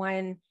this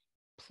one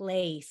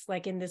place,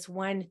 like in this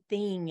one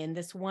thing, in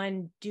this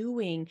one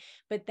doing,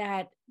 but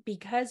that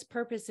because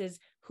purpose is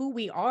who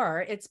we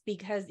are, it's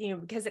because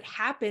it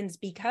happens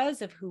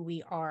because of who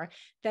we are,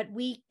 that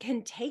we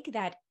can take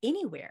that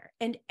anywhere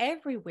and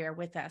everywhere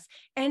with us.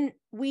 And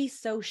we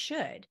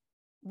should.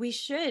 We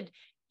should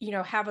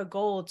have a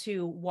goal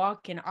to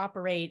walk and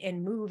operate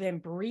and move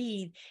and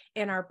breathe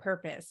in our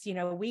purpose.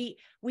 We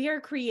are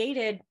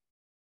created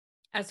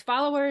as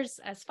followers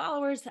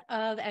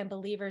of and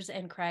believers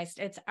in Christ.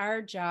 It's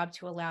our job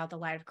to allow the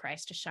light of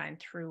Christ to shine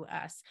through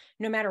us,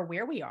 no matter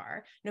where we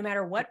are, no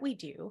matter what we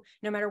do,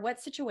 no matter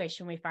what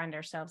situation we find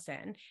ourselves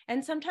in.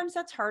 And sometimes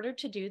that's harder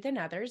to do than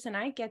others, and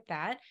I get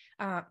that.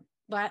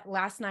 But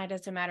last night,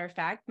 as a matter of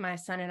fact, my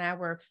son and I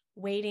were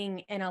waiting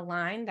in a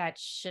line that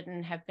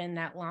shouldn't have been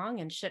that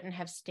long and shouldn't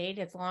have stayed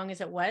as long as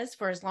it was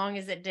for as long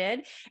as it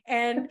did.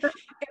 And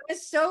it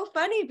was so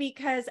funny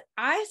because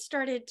I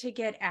started to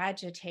get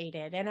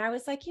agitated, and I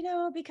was like,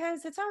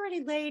 because it's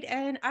already late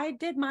and I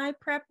did my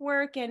prep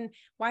work, and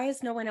why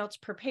is no one else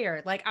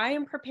prepared? Like, I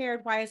am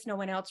prepared. Why is no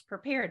one else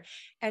prepared?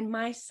 And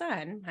my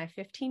son, my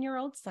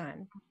 15-year-old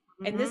son,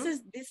 and this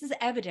Mm-hmm. is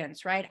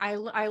evidence, right? I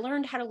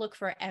learned how to look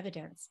for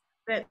evidence.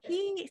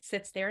 He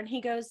sits there and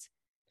he goes,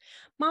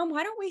 Mom,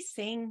 why don't we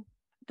sing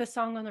the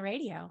song on the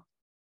radio?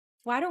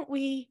 Why don't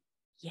we?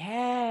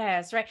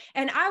 Yes, right.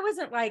 And I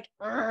wasn't like,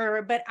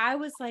 but I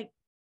was like,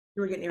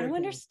 You were getting I don't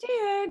irritated.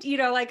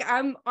 understand. Like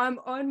I'm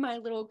on my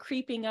little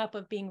creeping up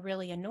of being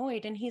really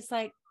annoyed. And he's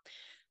like,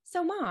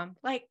 so Mom,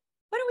 like,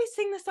 why don't we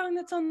sing the song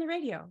that's on the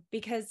radio?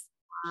 Because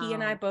he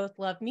and I Wow. both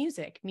love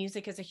music.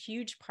 Music is a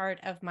huge part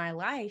of my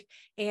life,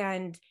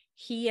 and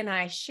he and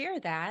I share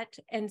that.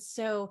 And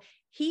so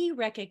he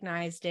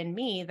recognized in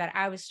me that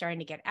I was starting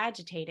to get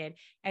agitated.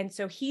 And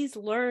so he's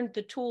learned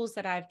the tools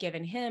that I've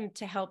given him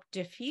to help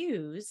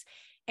diffuse.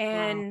 Wow.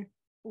 And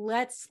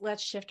let's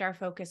shift our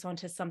focus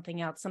onto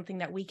something else, something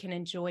that we can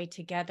enjoy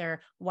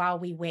together while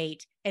we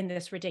wait in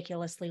this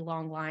ridiculously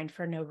long line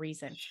for no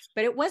reason.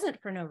 But it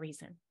wasn't for no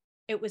reason.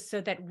 It was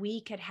so that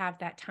we could have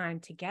that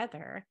time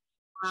together,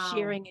 Wow.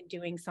 sharing and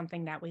doing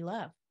something that we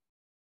love.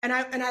 And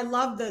I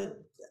love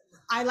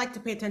I like to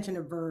pay attention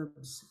to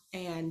verbs,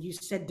 and you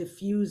said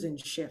diffuse and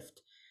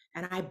shift.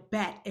 And I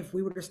bet if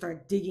we were to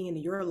start digging into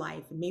your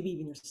life and maybe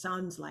even your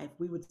son's life,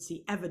 we would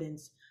see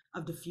evidence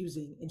of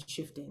diffusing and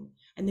shifting.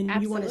 And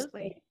then you want to say,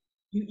 Absolutely.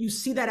 you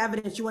see that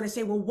evidence, you want to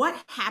say, well,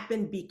 what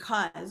happened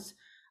because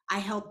I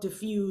helped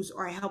diffuse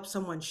or I helped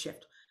someone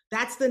shift?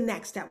 That's the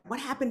next step. What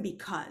happened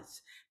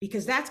because?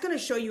 Because that's going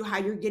to show you how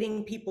you're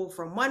getting people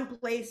from one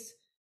place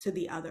to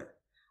the other.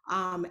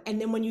 And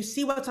then when you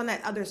see what's on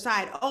that other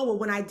side, oh, well,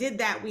 when I did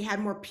that, we had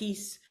more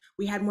peace,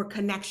 we had more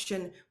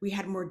connection, we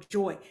had more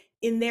joy.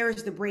 In there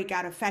is the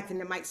breakout effect.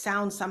 And it might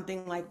sound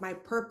something like my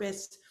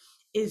purpose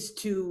is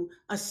to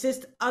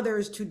assist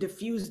others to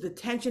diffuse the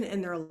tension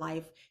in their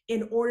life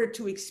in order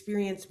to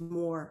experience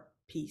more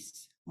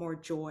peace, more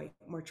joy,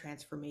 more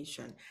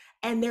transformation.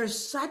 And there's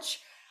such,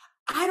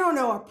 I don't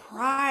know, a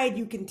pride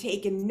you can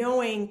take in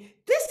knowing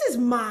this is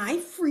my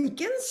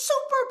freaking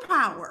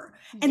superpower.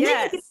 And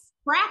then you can Yes.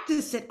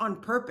 practice it on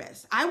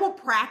purpose. I will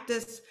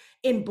practice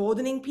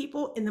emboldening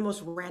people in the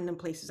most random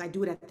places. I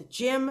do it at the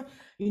gym,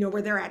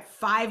 where they're at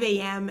 5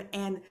 a.m.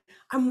 and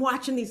I'm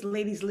watching these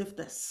ladies lift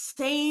the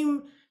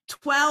same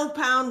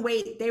 12-pound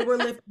weight they were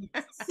lifting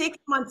 6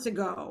 months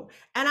ago.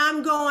 And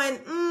I'm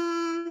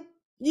going,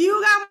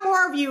 you got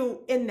more of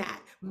you in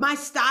that. My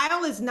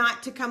style is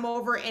not to come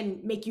over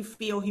and make you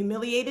feel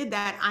humiliated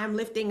that I'm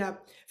lifting a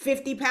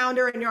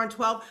 50-pounder and you're on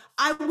 12.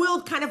 I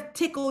will kind of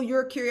tickle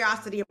your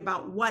curiosity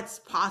about what's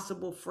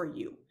possible for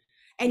you.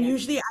 And Yes.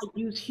 usually I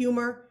use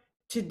humor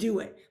to do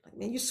it. Like,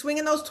 man, you're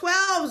swinging those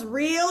 12s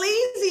real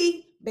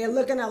easy. They're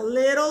looking a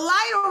little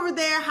light over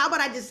there. How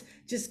about I just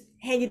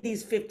hand you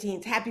these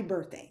 15s? Happy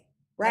birthday.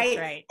 That's Right.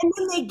 right. And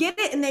then they get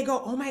it and they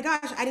go, oh my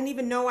gosh, I didn't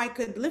even know I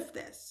could lift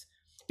this.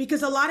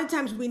 Because a lot of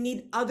times we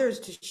need others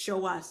to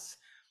show us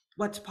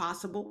what's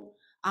possible.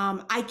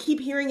 I keep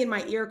hearing in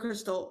my ear,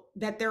 Crystal,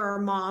 that there are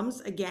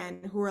moms,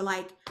 again, who are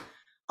like,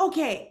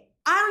 okay,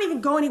 I don't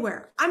even go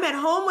anywhere. I'm at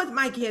home with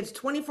my kids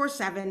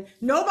 24/7.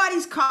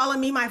 Nobody's calling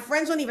me. My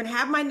friends don't even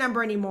have my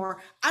number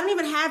anymore. I don't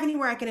even have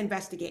anywhere I can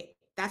investigate.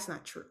 That's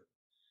not true.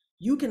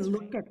 You can That's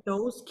look right. at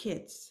those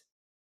kids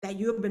that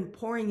you have been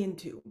pouring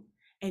into,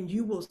 and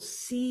you will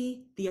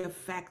see the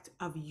effect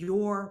of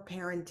your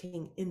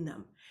parenting in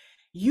them.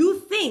 You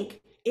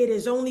think it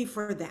is only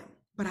for them,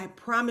 but I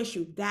promise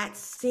you that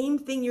same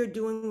thing you're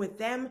doing with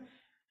them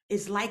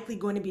is likely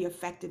going to be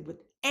affected with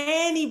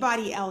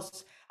anybody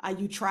else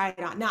you try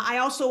it on. Now, I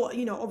also,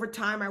 over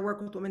time, I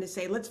work with women to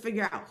say, let's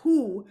figure out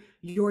who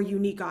your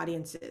unique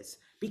audience is,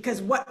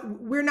 because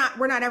we're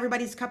not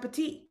everybody's cup of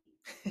tea.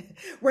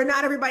 We're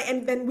not everybody,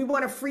 and then we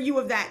want to free you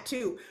of that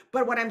too.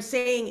 But what I'm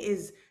saying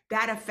is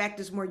that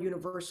effect is more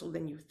universal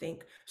than you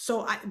think.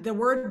 So the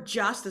word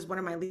just is one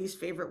of my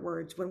least favorite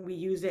words when we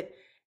use it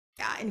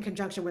in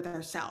conjunction with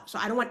ourselves. So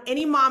I don't want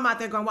any mom out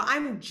there going, well,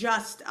 I'm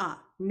just no,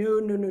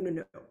 no, no, no,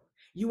 no.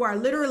 You are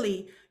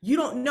literally, you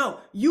don't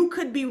know. You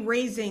could be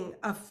raising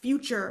a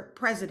future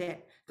president,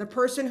 the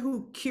person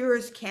who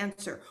cures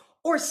cancer,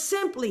 or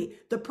simply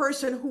the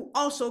person who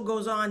also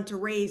goes on to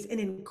raise an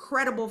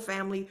incredible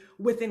family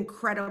with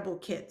incredible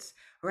kids,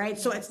 right?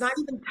 So it's not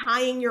Yes. even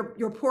tying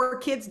your poor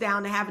kids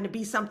down to having to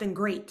be something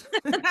great,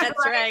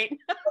 That's right? right.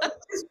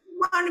 Just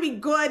want to be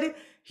good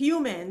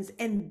humans,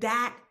 and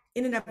that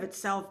in and of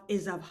itself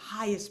is of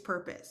highest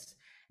purpose,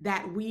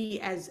 that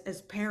we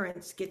as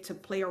parents get to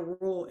play a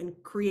role in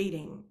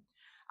creating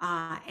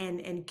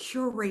and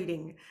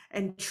curating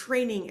and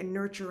training and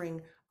nurturing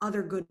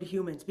other good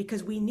humans,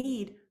 because we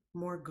need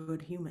more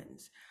good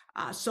humans.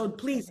 So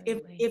please,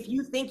 Absolutely. if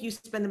you think you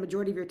spend the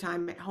majority of your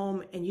time at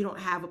home and you don't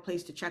have a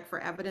place to check for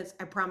evidence,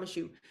 I promise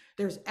you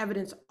there's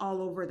evidence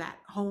all over that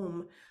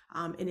home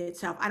in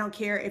itself. I don't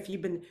care if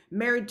you've been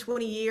married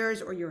 20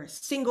 years or you're a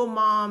single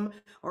mom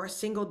or a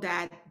single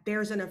dad,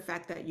 there's an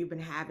effect that you've been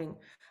having.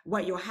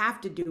 What you'll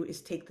have to do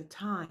is take the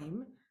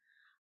time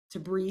to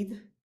breathe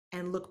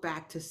and look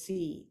back to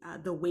see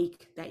the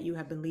wake that you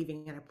have been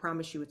leaving. And I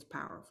promise you it's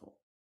powerful.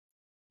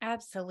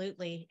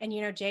 Absolutely. And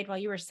Jade, while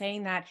you were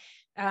saying that,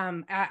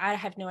 I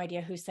have no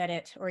idea who said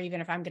it, or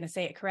even if I'm going to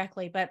say it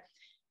correctly, but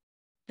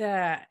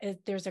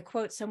there's a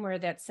quote somewhere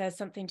that says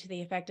something to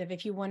the effect of,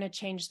 if you want to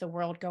change the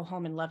world, go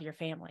home and love your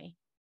family.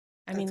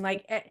 I mean,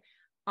 That's good. like,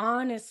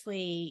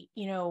 honestly,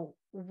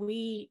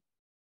 we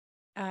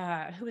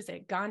who is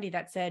it, Gandhi,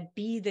 that said,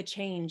 be the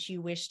change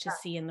you wish to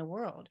see in the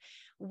world.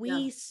 Yeah.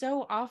 We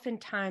so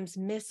oftentimes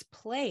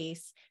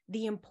misplace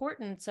the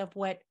importance of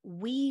what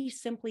we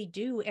simply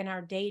do in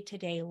our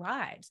day-to-day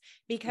lives,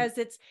 because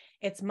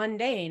it's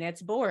mundane,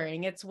 it's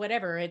boring, it's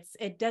whatever,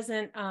 it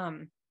doesn't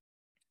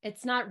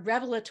it's not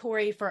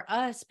revelatory for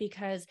us,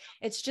 because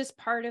it's just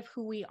part of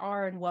who we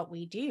are and what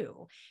we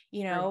do.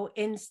 Right.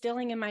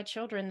 Instilling in my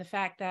children the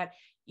fact that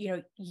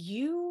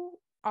you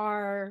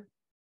are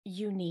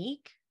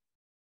unique,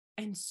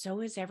 and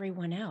so is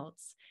everyone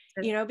else.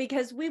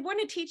 Because we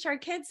want to teach our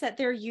kids that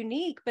they're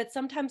unique, but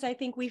sometimes I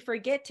think we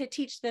forget to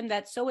teach them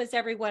that so is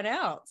everyone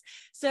else.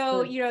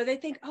 So, Good. they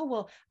think, oh,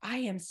 well, I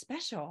am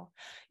special.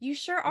 You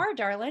sure are,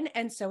 darling.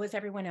 And so is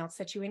everyone else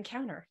that you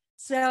encounter.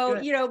 It's So,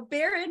 good.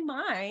 bear in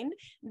mind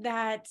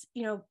that,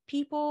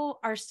 people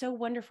are so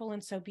wonderful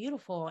and so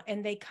beautiful,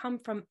 and they come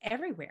from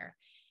everywhere.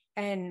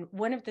 And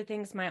one of the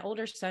things my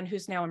older son,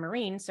 who's now a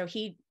Marine, so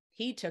he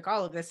took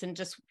all of this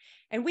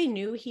and we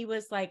knew he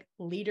was like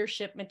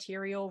leadership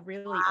material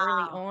really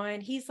early Wow.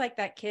 on. He's like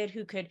that kid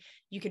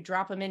you could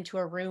drop him into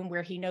a room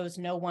where he knows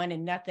no one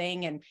and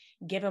nothing and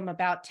give him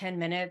about 10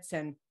 minutes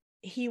and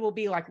he will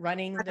be like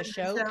running the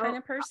show So, kind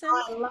of person.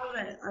 oh, I love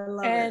it. I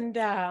love it.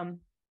 And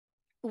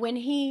when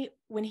he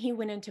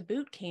went into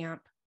boot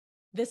camp,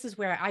 this is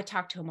where I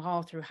talked to him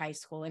all through high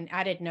school, and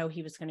I didn't know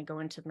he was going to go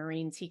into the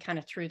Marines. He kind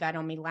of threw that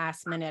on me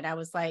last minute. I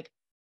was like,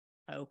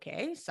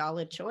 okay,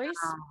 solid choice,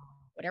 Wow.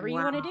 whatever you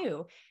want to Wow.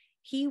 do.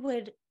 He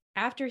would,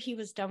 after he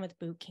was done with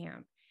boot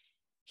camp,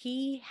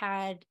 he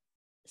had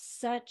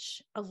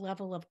such a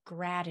level of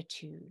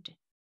gratitude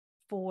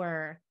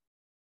for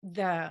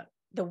the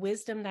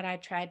wisdom that I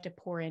tried to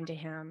pour into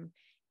him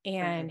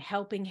and Right.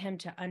 helping him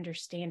to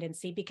understand and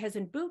see, because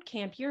in boot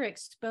camp you're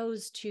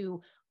exposed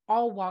to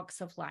all walks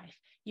of life.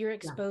 You're Yeah.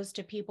 exposed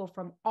to people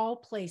from all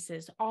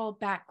places, all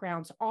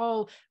backgrounds,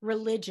 all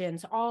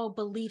religions, all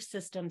belief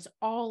systems,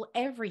 all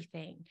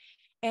everything.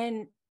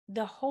 And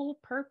the whole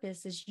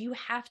purpose is you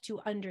have to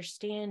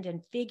understand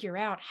and figure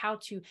out how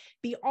to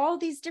be all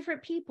these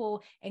different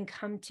people and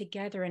come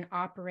together and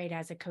operate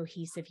as a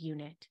cohesive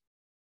unit.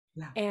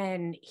 Yeah.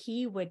 And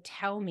he would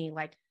tell me,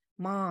 like,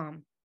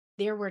 Mom,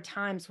 there were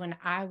times when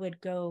I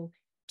would go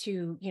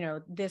to,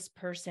 this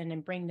person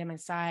and bring them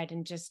aside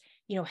and just,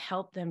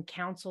 help them,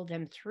 counsel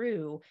them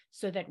through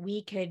so that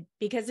we could,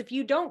 because if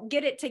you don't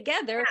get it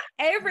together,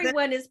 That-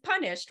 everyone is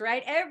punished,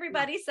 right? yeah.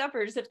 Everybody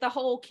suffers if the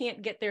whole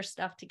can't get their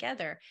stuff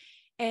together.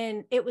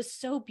 And it was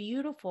so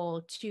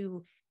beautiful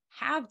to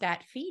have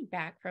that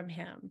feedback from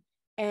him.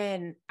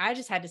 And I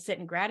just had to sit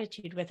in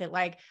gratitude with it,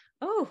 like,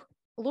 oh,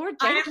 Lord,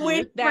 I'm thank you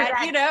waiting for that,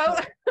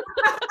 that.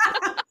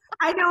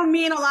 I know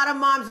me and a lot of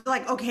moms are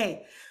like,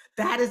 okay,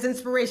 that is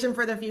inspiration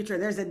for the future.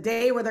 There's a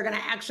day where they're going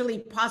to actually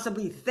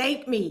possibly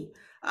thank me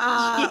for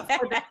the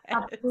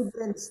stuff yes, we've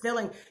been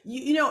instilling.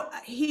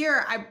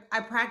 Here I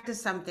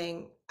practice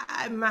something.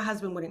 My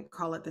husband wouldn't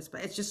call it this,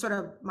 but it's just sort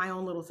of my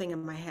own little thing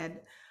in my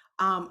head.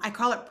 I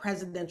call it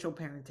presidential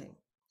parenting.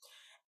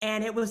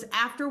 And it was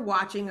after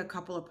watching a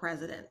couple of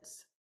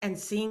presidents and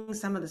seeing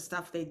some of the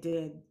stuff they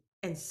did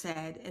and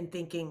said and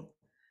thinking,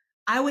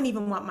 I wouldn't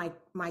even want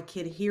my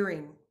kid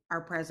hearing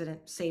our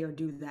president say or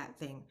do that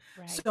thing.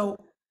 right. So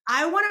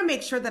I want to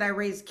make sure that I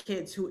raise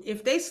kids who,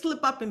 if they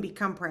slip up and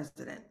become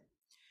president,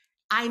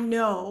 I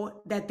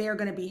know that they're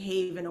going to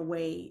behave in a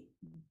way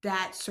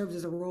that serves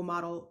as a role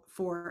model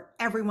for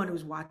everyone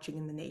who's watching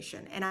in the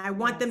nation. And I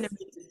want them to Yes.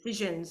 make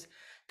decisions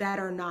that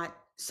are not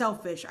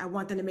selfish. I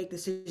want them to make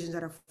decisions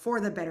that are for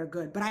the better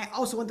good, but I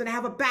also want them to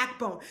have a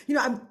backbone.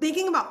 I'm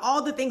thinking about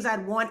all the things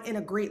I'd want in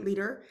a great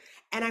leader,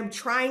 and I'm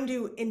trying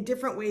to, in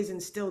different ways,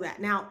 instill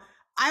that. Now,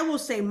 I will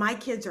say my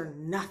kids are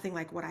nothing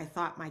like what I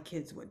thought my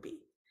kids would be.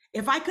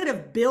 If I could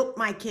have built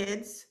my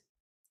kids,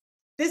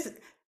 this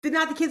they're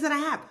not the kids that I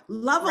have.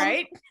 Love them,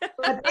 Right.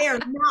 but they are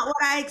not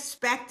what I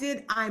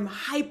expected. I'm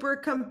hyper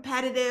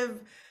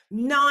competitive,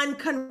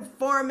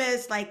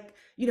 non-conformist, like,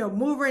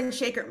 mover and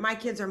shaker. My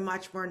kids are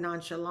much more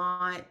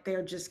nonchalant.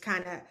 They're just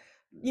kind of,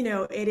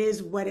 it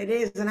is what it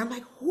is. And I'm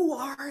like, who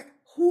are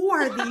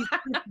these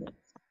people?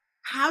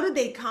 How did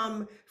they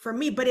come from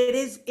me? But it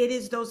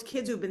is those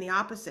kids who've been the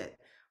opposite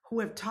who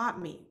have taught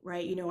me,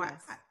 right?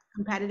 Yes.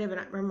 Competitive. And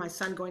I remember my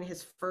son going to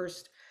his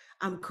first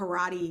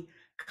karate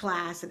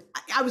class, and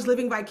I was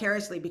living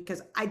vicariously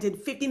because I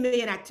did 50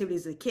 million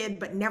activities as a kid,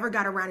 but never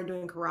got around to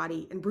doing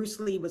karate. And Bruce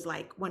Lee was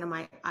like one of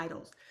my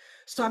idols.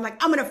 So I'm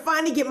like, I'm going to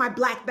finally get my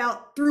black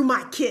belt through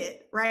my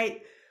kid.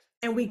 Right.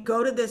 And we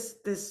go to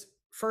this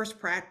first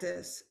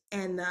practice,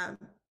 and the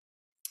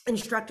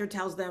instructor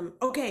tells them,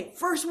 okay,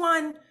 first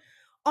one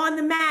on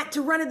the mat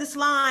to run at this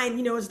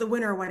line, is the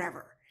winner or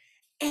whatever.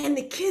 And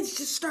the kids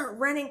just start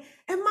running.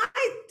 And my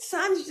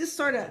son's just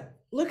sort of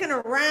looking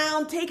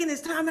around, taking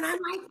his time. And I'm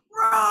like,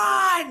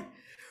 run,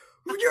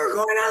 you're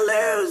going to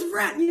lose,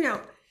 run.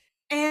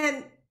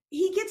 And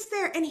he gets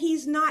there and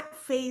he's not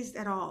phased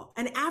at all.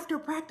 And after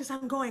practice,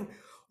 I'm going,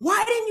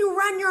 why didn't you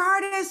run your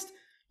hardest?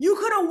 You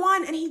could have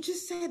won. And he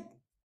just said,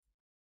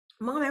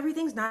 Mom,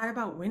 everything's not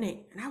about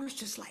winning. And I was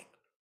just like,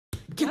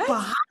 get What?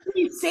 behind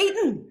me,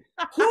 Satan.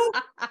 Who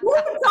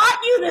taught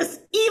you this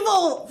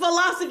evil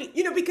philosophy?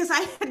 Because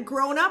I had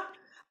grown up,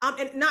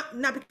 and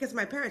not because of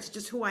my parents,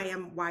 just who I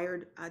am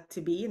wired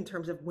to be in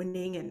terms of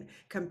winning and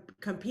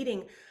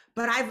competing.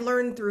 But I've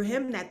learned through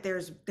him that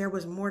there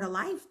was more to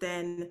life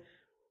than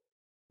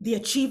the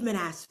achievement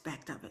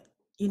aspect of it.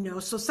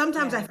 So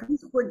sometimes I Yeah. think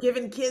we're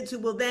given kids who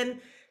will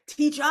then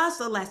teach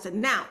us a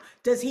lesson. Now,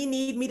 does he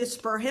need me to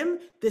spur him?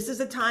 This is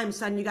a time,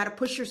 son, you got to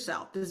push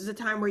yourself. This is a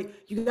time where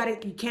you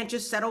can't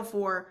just settle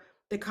for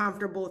the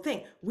comfortable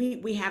thing.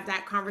 We have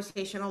that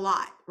conversation a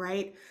lot,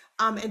 right?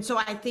 And so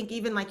I think,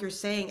 even like you're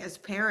saying, as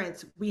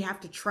parents, we have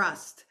to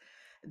trust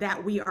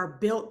that we are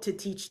built to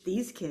teach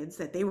these kids,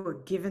 that they were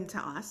given to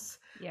us.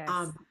 Yes.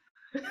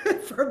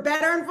 for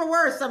better and for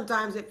worse,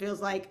 sometimes it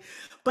feels like,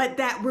 but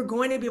that we're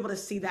going to be able to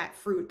see that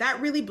fruit. That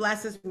really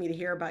blesses me to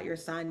hear about your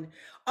son.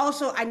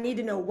 Also, I need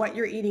to know what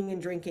you're eating and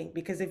drinking,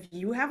 because if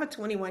you have a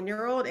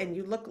 21-year-old and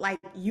you look like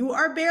you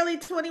are barely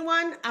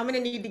 21, I'm going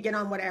to need to get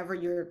on whatever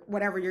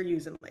you're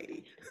using,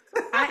 lady.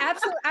 I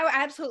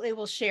absolutely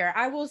will share.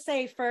 I will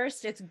say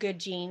first, it's good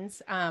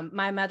genes.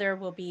 My mother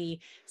will be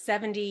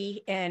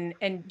 70 and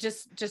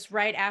just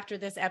right after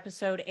this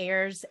episode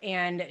airs,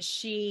 and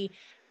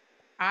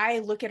I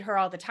look at her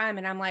all the time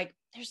and I'm like,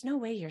 there's no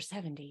way you're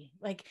 70.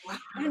 Like,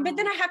 but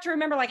then Wow. I have to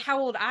remember like how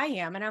old I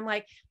am. And I'm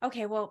like,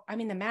 okay, well, I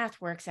mean, the math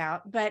works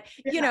out, but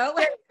Yeah.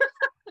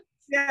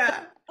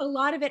 Yeah. a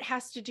lot of it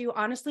has to do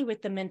honestly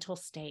with the mental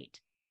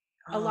state.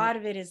 A Oh, lot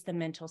of it is the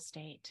mental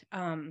state.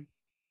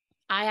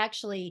 I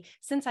actually,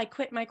 since I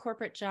quit my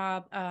corporate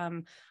job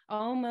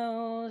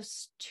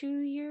almost 2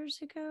 years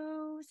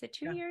ago, is it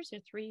 2 years or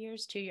 3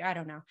 years? 2 years, I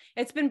don't know.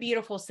 It's been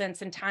beautiful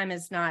since, and time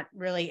is not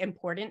really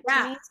important to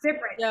yeah, me. it's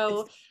different.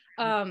 It's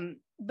So,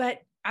 but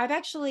I've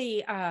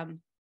actually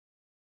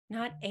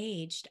not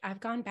aged. I've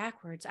gone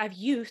backwards. I've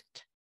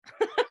youthed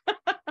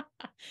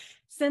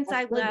since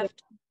that's I good.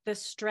 left the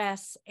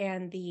stress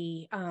and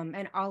the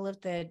and all of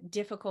the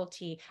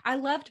difficulty. I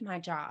loved my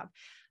job.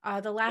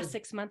 The last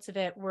 6 months of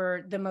it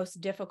were the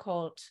most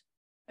difficult,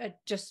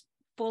 just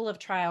full of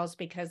trials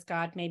because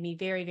God made me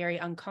very, very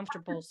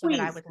uncomfortable so that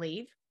I Please. would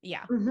leave.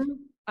 Yeah.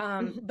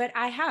 Mhm. But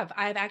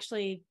I've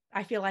actually,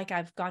 I feel like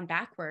I've gone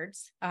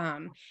backwards.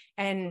 And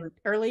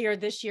earlier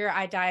this year,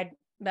 I dyed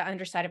the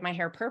underside of my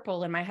hair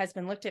purple, and my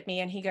husband looked at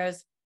me and he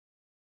goes,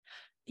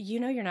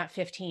 "You know, you're not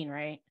 15,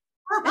 right?"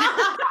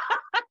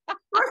 Of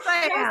course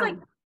I And I was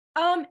like,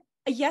 am. um,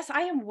 yes,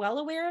 I am well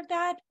aware of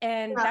that.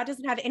 And Yeah. that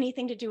doesn't have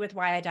anything to do with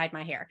why I dyed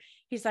my hair.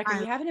 He's like, "Are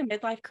I you having a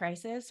midlife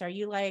crisis? Are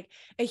you like,"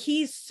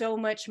 he's so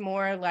much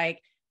more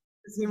like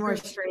see more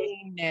straight.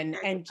 routine Yeah,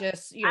 and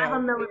just, I have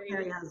a very,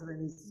 military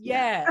husband.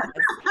 Yeah.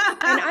 yes.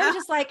 And I'm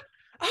just like,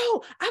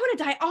 oh, I want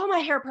to dye all my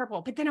hair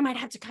purple, but then I might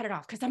have to cut it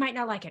off because I might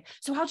not like it.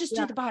 So I'll just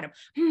do Yeah. the bottom.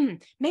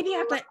 Maybe I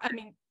have to, I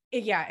mean,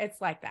 yeah, it's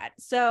like that.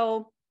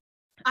 So,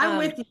 I'm um,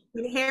 with you.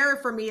 I mean, hair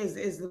for me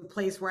is the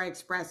place where I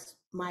express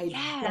my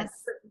yes.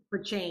 desperate for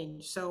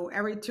change. So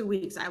every 2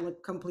 weeks I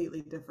look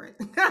completely different.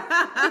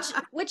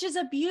 Which is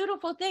a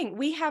beautiful thing.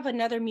 We have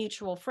another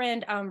mutual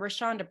friend,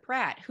 Rashonda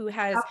Pratt, who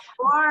has Of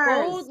course.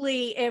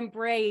 boldly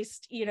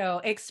embraced,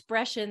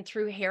 expression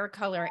through hair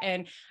color.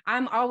 And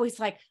I'm always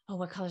like, oh,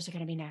 what colors are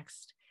going to be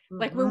next?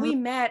 Like when Mhm. we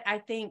met, I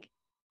think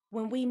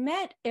when we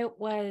met, it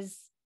was,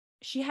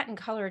 she hadn't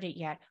colored it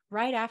yet.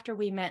 Right after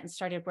we met and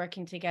started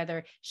working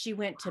together, she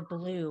went to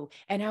blue.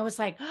 And I was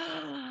like,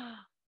 oh,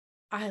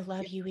 I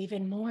love you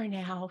even more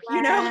now,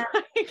 Yes,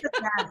 the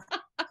best.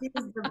 She's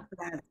the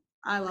best.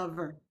 I love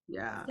her.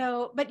 Yeah.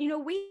 So, but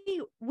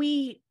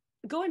we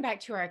going back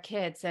to our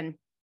kids, and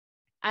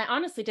I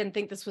honestly didn't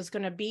think this was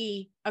going to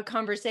be a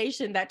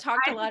conversation that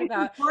talked a I think lot it's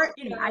about,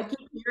 important. I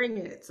keep hearing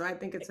it, so I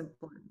think it's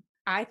important.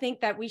 I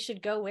think that we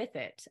should go with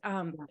it.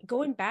 Yeah.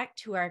 Going back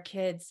to our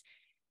kids,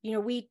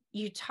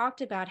 you talked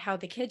about how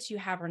the kids you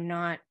have are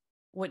not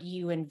what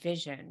you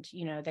envisioned,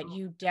 that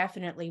you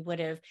definitely would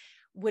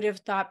have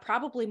thought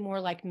probably more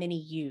like mini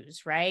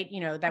yous, right?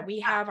 That we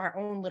have our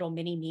own little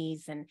mini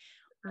me's. And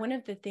one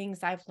of the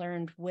things I've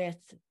learned with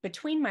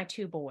between my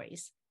two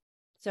boys,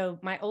 so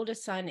my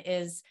oldest son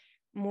is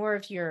more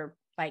of your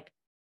like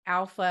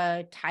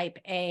alpha type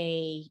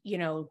A,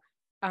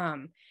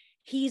 um,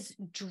 he's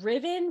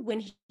driven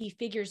when he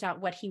figures out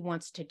what he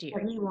wants to do.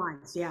 What he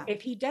wants. Yeah.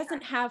 If he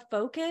doesn't have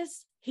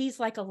focus, he's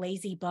like a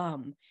lazy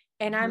bum.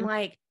 And I'm Mhm.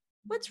 like,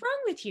 what's wrong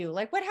with you?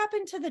 Like, what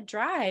happened to the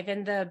drive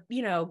and the,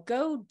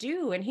 go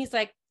do? And he's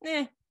like,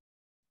 Yeah.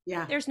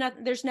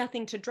 there's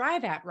nothing to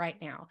drive at right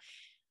now.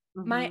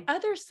 My Mhm.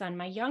 other son,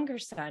 my younger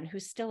son,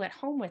 who's still at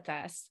home with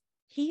us,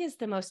 he is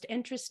the most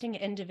interesting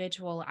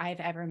individual I've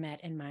ever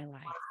met in my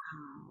life.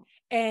 Wow.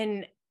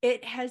 And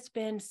it has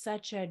been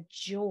such a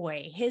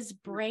joy. His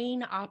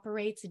brain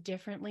operates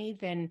differently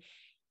than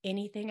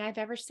anything I've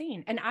ever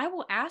seen. And I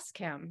will ask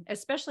him,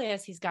 especially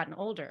as he's gotten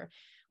older.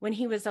 When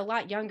he was a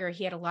lot younger,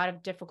 he had a lot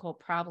of difficult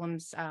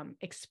problems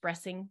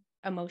expressing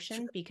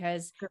emotion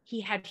because Sure. he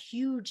had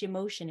huge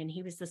emotion and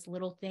he was this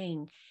little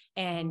thing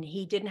and Mhm.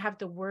 he didn't have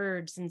the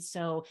words. And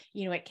so,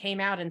 it came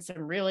out in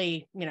some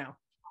really,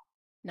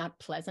 not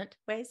pleasant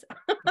ways.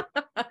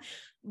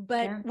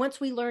 But Yeah. once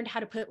we learned how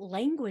to put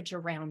language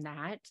around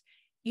that,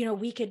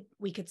 we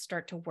could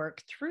start to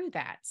work through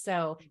that.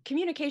 So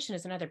communication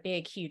is another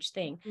big, huge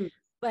thing. Mhm.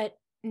 But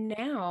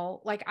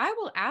now, like I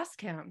will ask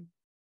him,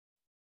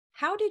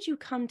 how did you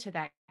come to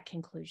that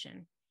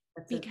conclusion?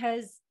 That's it.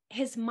 Because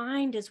his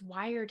mind is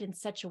wired in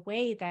such a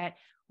way that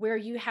where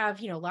you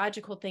have,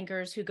 logical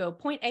thinkers who go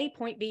point A,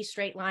 point B,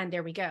 straight line,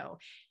 there we go.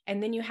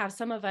 And then you have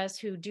some of us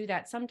who do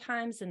that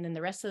sometimes. And then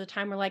the rest of the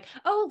time we're like,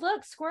 oh,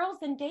 look,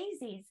 squirrels and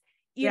daisies,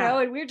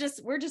 Yeah. and we're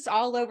just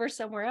all over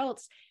somewhere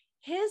else.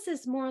 His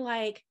is more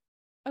like,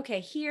 okay,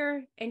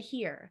 here and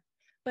here.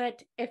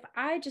 But if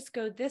I just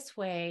go this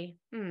way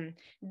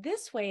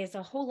is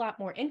a whole lot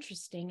more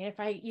interesting. If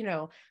I,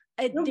 You'll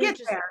they're get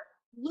just there.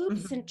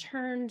 loops and Mhm.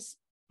 turns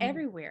Mhm.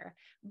 everywhere.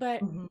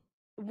 But Mhm.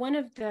 one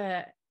of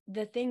the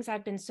things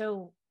I've been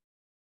so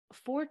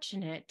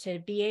fortunate to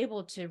be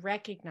able to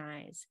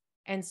recognize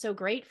and so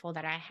grateful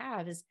that I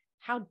have is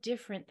how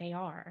different they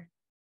are.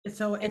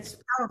 So And it's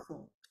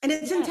powerful and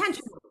it's yes,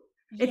 intentional.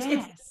 It's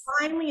yes,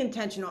 divinely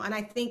intentional. And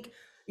I think,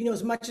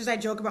 as much as I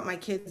joke about my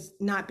kids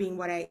not being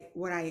what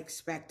I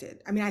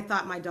expected. I mean, I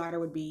thought my daughter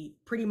would be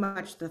pretty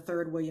much the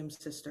third Williams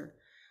sister.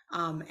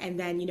 And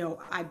then,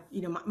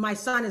 my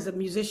son is a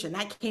musician.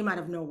 That came out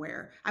of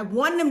nowhere. I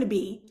wanted him to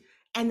be,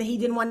 and he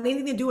didn't want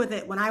anything to do with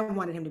it when I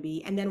wanted him to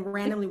be. And then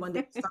randomly one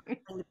day he started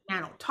playing the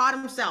piano, taught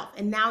himself,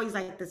 and now he's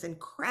like this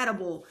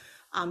incredible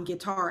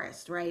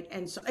guitarist, right?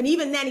 And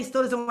even then, he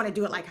still doesn't want to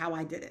do it like how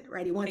I did it,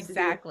 right? He wants to do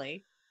it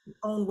exactly. his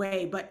own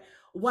way. But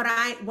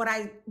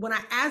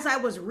as I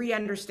was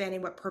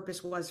re-understanding what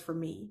purpose was for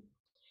me,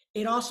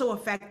 it also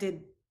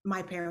affected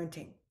my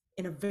parenting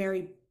in a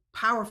very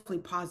powerfully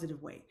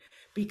positive way.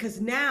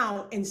 Because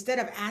now, instead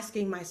of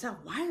asking myself,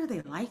 why are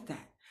they like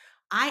that?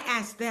 I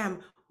ask them,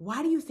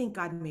 why do you think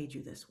God made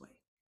you this way?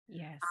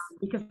 Yes,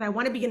 Because I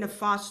want to begin to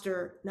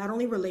foster not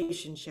only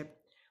relationship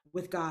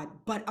with God,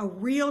 but a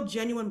real,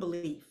 genuine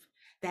belief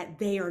that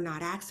they are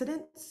not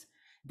accidents,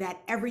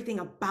 that everything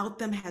about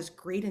them has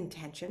great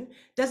intention.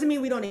 Doesn't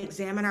mean we don't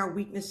examine our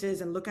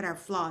weaknesses and look at our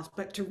flaws,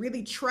 but to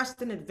really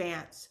trust in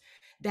advance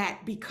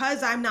that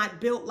because I'm not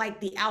built like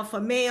the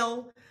alpha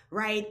male,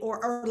 right?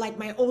 Or like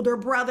my older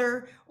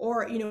brother,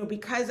 or,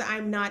 because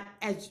I'm not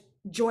as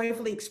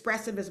joyfully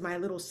expressive as my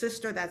little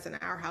sister that's in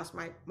our house.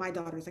 My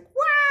daughter's like,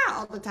 wow,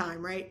 all the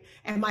time, right?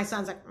 And my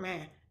son's like,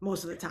 man,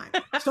 most of the time.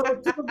 So the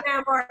two of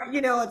them are,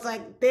 it's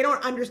like they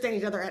don't understand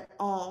each other at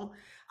all.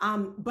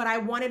 But I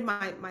wanted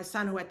my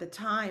son, who at the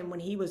time,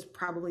 when he was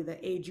probably the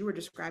age you were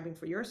describing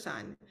for your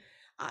son,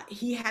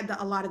 he had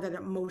a lot of that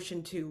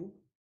emotion too,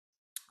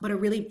 but a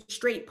really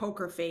straight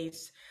poker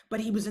face. But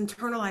he was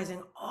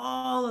internalizing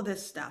all of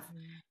this stuff,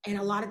 and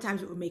a lot of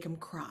times it would make him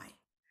cry.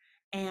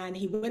 And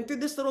he went through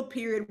this little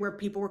period where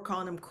people were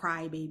calling him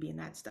crybaby and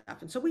that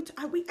stuff. And so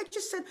I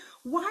just said,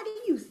 why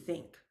do you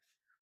think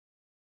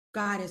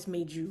God has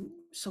made you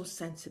so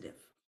sensitive?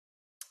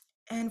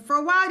 And for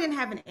a while, I didn't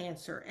have an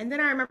answer. And then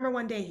I remember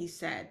one day he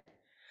said,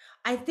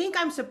 I think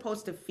I'm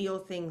supposed to feel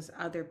things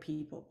other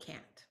people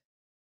can't.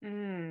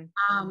 mm,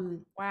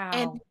 And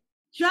wow,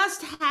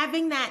 just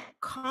having that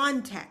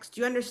context,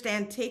 you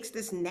understand, takes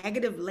this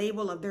negative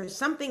label of there's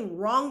something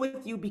wrong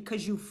with you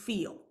because you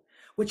feel,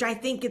 which I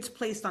think gets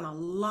placed on a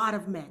lot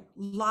of men,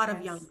 a lot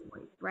of young yes.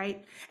 boys,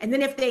 right? And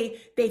then if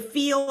they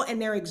feel and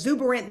they're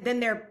exuberant, then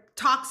they're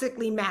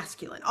toxically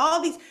masculine.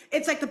 All these,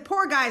 it's like the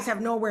poor guys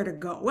have nowhere to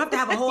go. We have to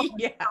have a whole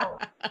Yeah. show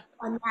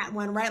on that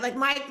one, right? Like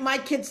my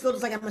kids still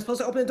just like, am I supposed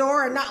to open the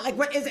door or not? Like,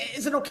 what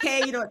is it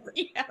okay? Yeah.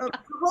 The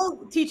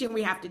whole teaching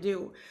we have to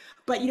do.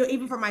 But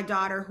even for my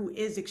daughter, who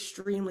is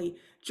extremely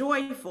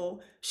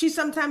joyful, she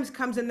sometimes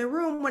comes in the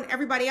room when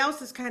everybody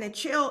else is kind of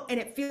chill, and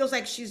it feels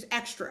like she's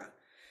extra.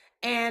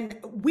 And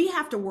we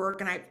have to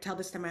work, and I tell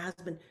this to my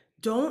husband,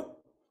 don't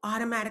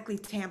automatically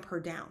tamp her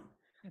down.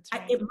 That's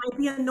right. It might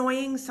be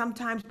annoying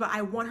sometimes, but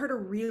I want her to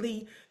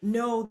really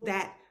know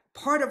that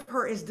part of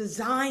her is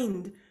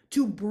designed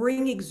to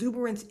bring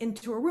exuberance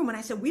into a room. And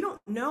I said, we don't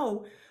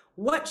know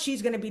what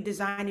she's going to be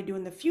designed to do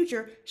in the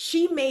future.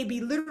 She may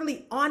be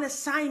literally on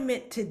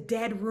assignment to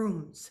dead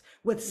rooms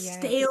with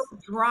stale,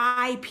 Yes.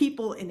 dry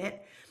people in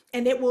it.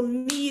 And it will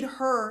need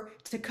her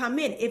to come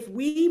in. If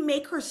we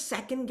make her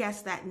second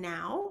guess that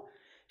now,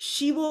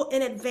 she will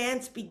in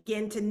advance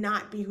begin to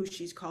not be who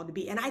she's called to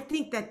be. And I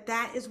think that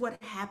that is what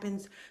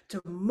happens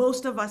to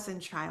most of us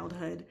in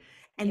childhood.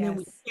 And then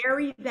we Yes.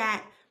 carry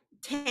that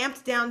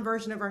tamped down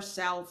version of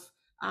ourselves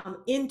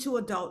into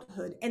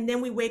adulthood. And then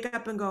we wake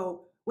up and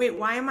go, wait,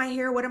 why am I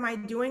here? What am I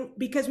doing?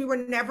 Because we were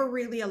never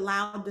really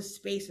allowed the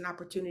space and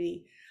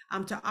opportunity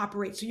to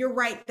operate. So you're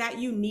right, that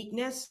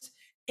uniqueness,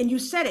 and you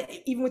said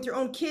it, even with your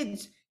own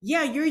kids,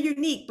 yeah, you're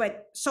unique,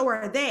 but so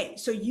are they.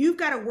 So you've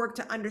got to work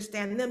to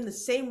understand them the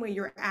same way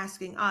you're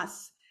asking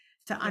us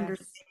to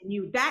understand Yes.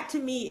 you. That to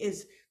me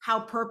is how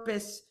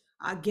purpose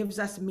gives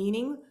us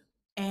meaning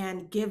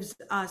and gives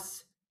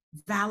us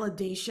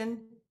validation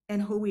in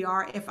who we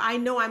are. If I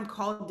know I'm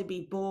called to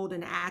be bold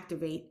and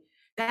activate,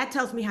 that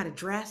tells me how to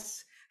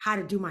dress, how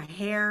to do my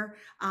hair,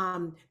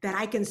 that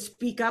I can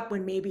speak up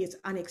when maybe it's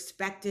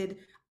unexpected.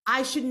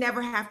 I should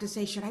never have to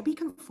say, should I be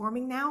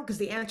conforming now? Because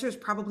the answer is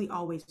probably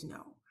always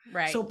no.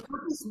 So Right.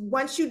 purpose,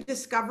 once you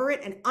discover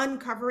it and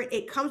uncover it,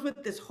 it comes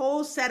with this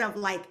whole set of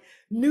like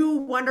new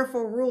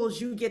wonderful rules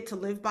you get to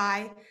live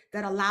by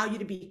that allow you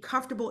to be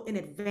comfortable in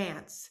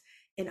advance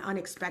in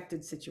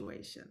unexpected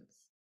situations.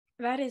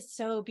 That is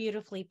so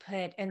beautifully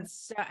put. And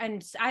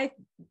I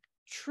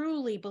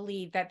truly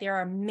believe that there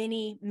are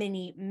many,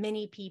 many,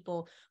 many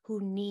people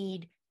who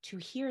need to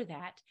hear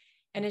that.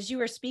 And as you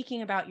were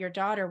speaking about your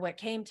daughter, what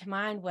came to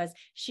mind was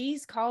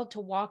she's called to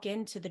walk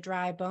into the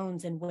dry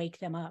bones and wake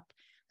them up.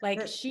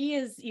 Like she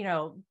is,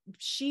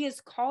 she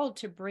is called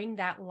to bring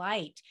that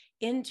light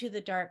into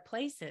the dark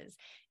places.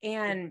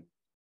 And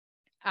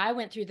I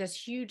went through this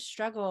huge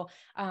struggle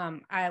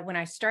when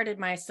I started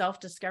my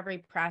self-discovery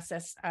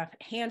process a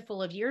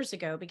handful of years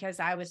ago, because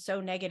I was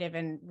so negative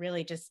and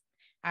really just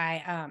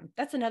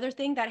that's another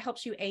thing that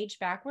helps you age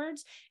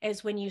backwards,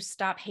 is when you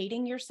stop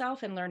hating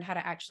yourself and learn how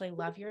to actually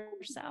love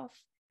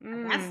yourself.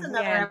 That's Man.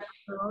 another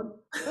episode.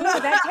 Oh,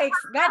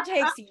 that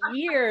takes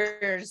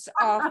years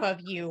off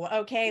of you.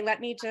 Okay, let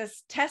me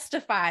just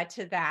testify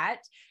to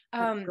that.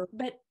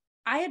 But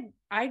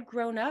I'd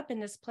grown up in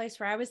this place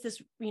where I was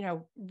this,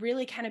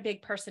 really kind of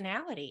big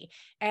personality,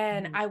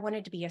 and Mhm. I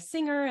wanted to be a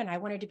singer and I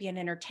wanted to be an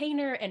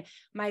entertainer. And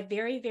my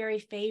very, very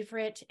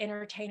favorite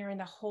entertainer in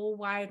the whole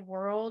wide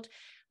world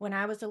when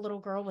I was a little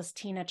girl was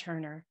Tina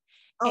Turner.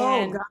 Oh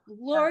And God.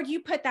 Lord, you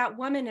put that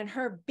woman in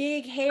her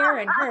big hair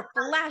and her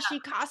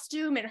flashy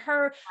costume and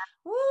her,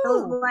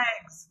 Those woo,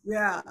 legs.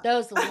 Yeah.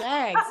 those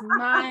legs,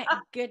 my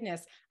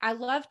goodness. I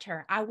loved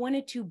her. I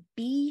wanted to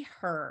be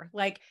her.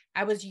 Like,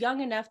 I was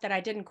young enough that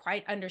I didn't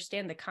quite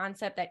understand the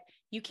concept that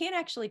you can't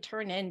actually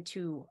turn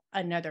into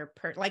another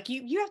person. Like,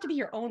 you have to be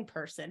your own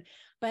person.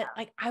 But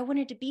like, I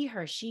wanted to be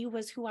her. She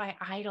was who I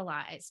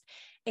idolized.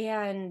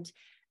 And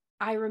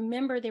I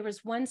remember there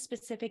was one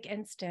specific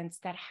instance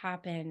that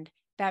happened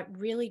that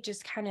really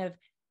just kind of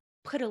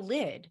put a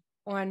lid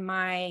on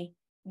my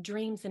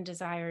dreams and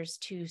desires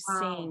to Wow.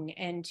 sing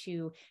and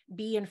to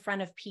be in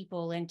front of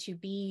people and to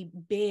be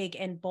big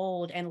and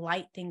bold and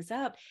light things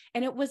up.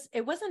 And it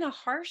wasn't a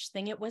harsh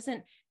thing. It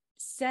wasn't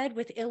said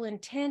with ill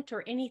intent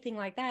or anything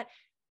like that.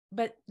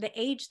 But the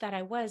age that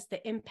I was,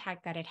 the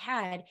impact that it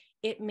had,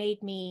 it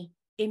made me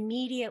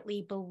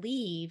immediately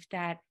believe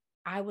that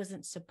I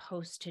wasn't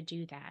supposed to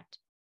do that,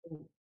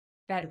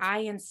 that That's I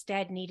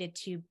instead needed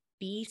to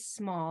be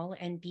small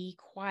and be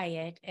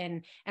quiet.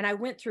 And I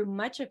went through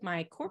much of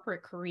my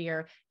corporate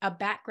career a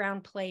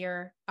background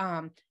player,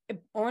 on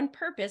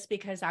purpose,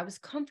 because I was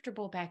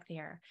comfortable back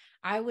there.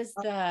 I was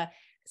the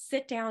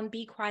sit down,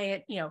 be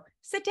quiet,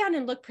 sit down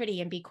and look pretty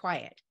and be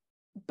quiet.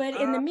 But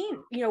in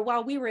the uh,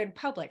 while we were in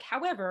public,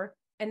 however,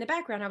 in the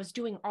background, I was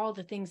doing all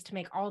the things to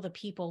make all the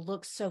people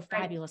look so right.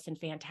 fabulous and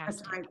That's right.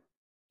 fantastic.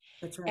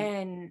 That's right.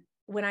 And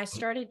when I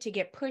started to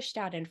get pushed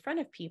out in front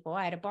of people,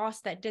 I had a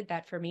boss that did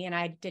that for me, and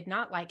I did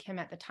not like him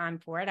at the time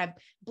for it. I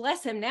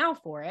bless him now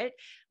for it,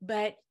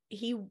 but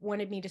he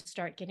wanted me to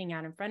start getting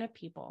out in front of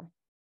people.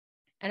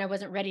 And I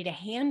wasn't ready to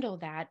handle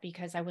that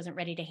because I wasn't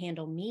ready to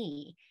handle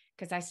me,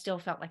 because I still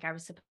felt like I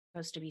was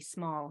supposed to be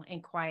small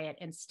and quiet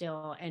and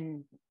still,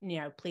 and,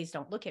 please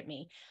don't look at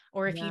me.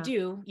 Or if you Yeah.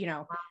 do,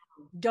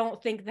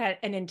 don't think that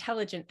an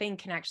intelligent thing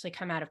can actually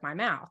come out of my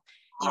mouth.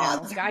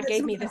 Oh, God this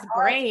gave was me this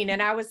hard. brain,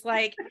 and I was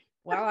like,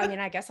 well, I mean,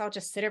 I guess I'll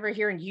just sit over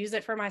here and use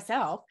it for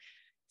myself.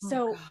 Oh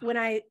So God. when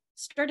I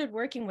started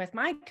working with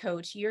my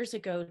coach years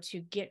ago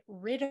to get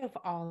rid of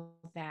all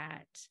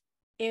that,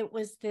 it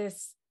was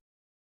this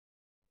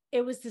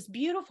it was this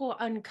beautiful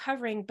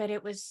uncovering, but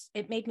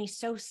it made me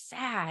so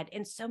sad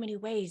in so many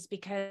ways,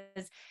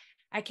 because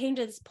I came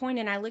to this point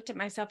and I looked at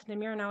myself in the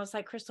mirror and I was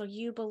like, Crystal,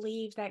 you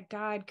believe that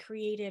God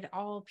created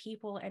all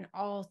people and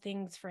all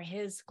things for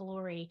his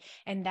glory,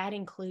 and that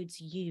includes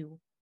you.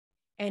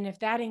 And if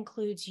that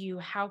includes you,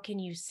 how can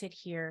you sit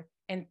here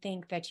and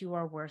think that you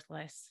are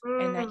worthless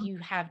and that Mm, you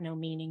have no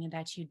meaning and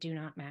that you do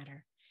not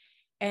matter?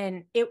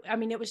 And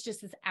it was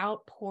just this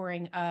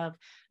outpouring of,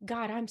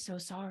 God, I'm so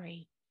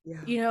sorry.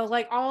 yeah.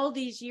 Like all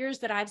these years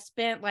that I've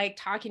spent like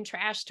talking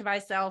trash to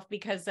myself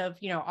because of,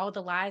 all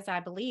the lies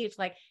I believed,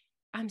 like,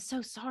 I'm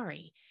so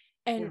sorry.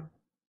 And Yeah.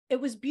 it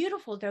was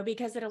beautiful though,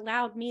 because it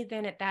allowed me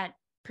then at that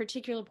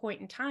particular point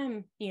in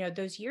time,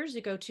 those years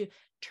ago, to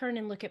turn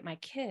and look at my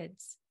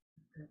kids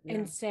Yeah.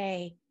 and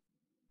say,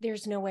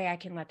 there's no way I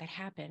can let that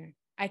happen.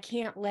 I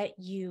can't let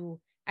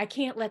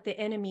the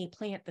enemy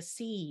plant the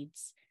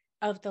seeds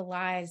of the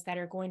lies that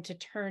are going to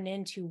turn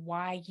into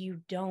why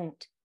you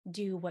don't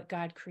do what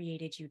God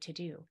created you to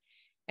do.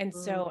 And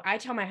Mm, so I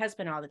tell my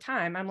husband all the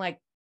time, I'm like,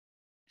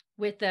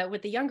 with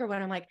the younger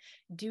one, I'm like,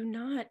 do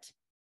not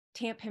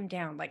tamp him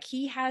down. Like,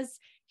 he has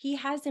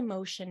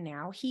emotion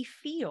now. He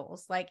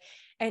feels like,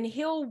 and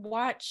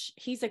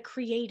he's a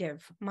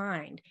creative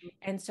mind.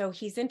 And so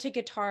he's into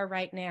guitar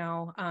right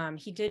now.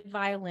 He did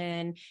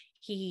violin.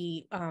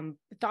 He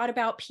thought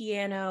about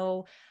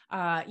piano.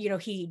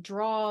 He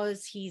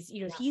draws.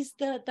 yeah. He's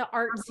the I'm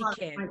artsy glad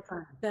kid. my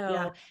son.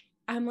 Yeah. So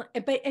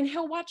and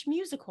he'll watch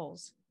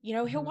musicals.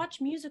 He'll Mhm.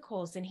 watch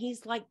musicals, and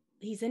he's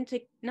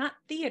into, not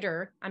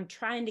theater. I'm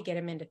trying to get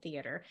him into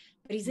theater,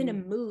 but he's into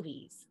Mm,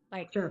 movies,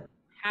 like sure.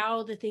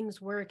 how the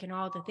things work and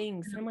all the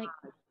things. And I'm like,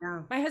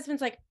 Yeah. my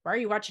husband's like, why are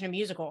you watching a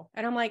musical?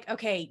 And I'm like,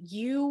 okay,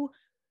 you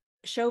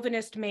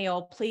chauvinist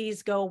male,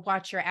 please go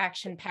watch your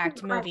action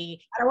packed Right.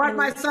 movie I don't want and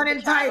my leave son the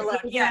in child tights. alone.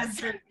 Let me go ahead and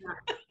Yes. say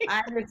that.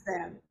 I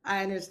understand.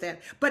 I understand.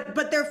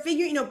 But they're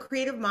figuring,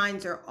 creative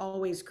minds are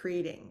always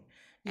creating,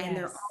 and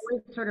they're Yes.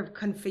 always sort of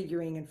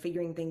configuring and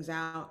figuring things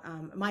out.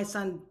 My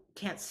son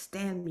can't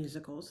stand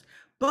musicals,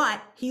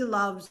 but he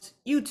loves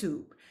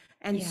YouTube.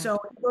 And Yeah. so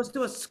he goes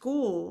to a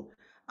school.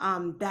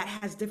 that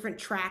has different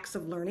tracks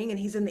of learning, and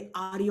he's in the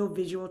audio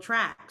visual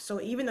track. So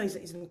even though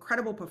he's an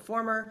incredible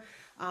performer,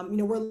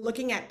 we're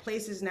looking at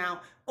places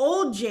now.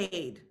 Old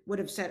Jade would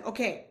have said,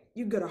 okay,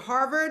 you go to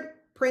Harvard,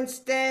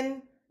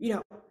 Princeton,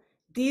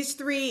 these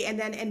three, and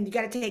you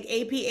got to take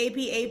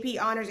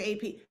AP, honors,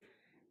 AP.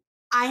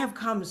 I have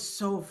come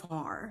so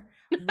far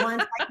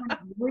once I kind of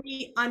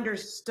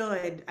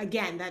re-understood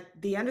again that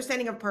the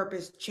understanding of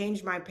purpose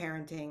changed my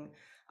parenting.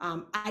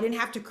 I didn't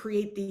have to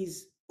create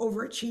these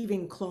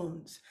overachieving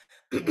clones.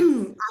 Yes.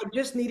 I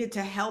just needed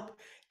to help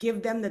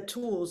give them the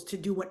tools to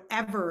do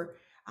whatever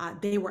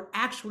they were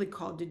actually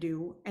called to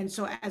do. And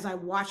so as I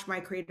watch my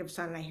creative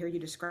son and I hear you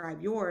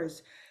describe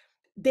yours,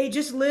 they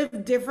just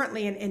live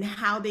differently in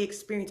how they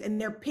experience, and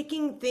they're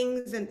picking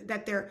things and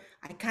that they're,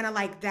 I kind of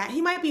like that.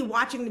 He might be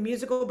watching the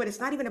musical, but it's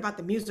not even about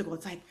the musical.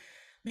 It's like,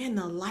 man,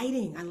 the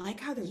lighting, I like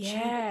how they're changing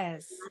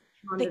Yes.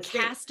 on The this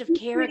thing. cast of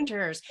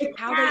characters, It's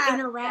how they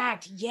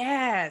interact.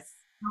 Yes.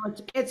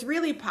 it's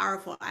really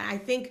powerful. And I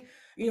think,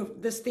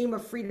 this theme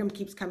of freedom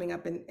keeps coming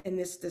up in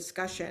this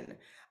discussion.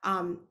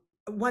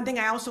 One thing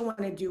I also want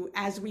to do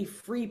as we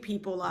free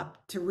people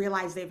up to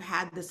realize they've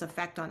had this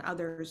effect on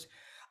others.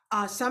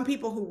 Some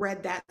people who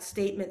read that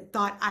statement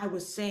thought I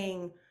was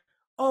saying,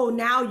 oh,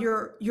 now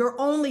you're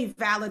only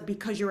valid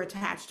because you're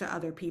attached to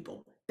other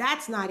people.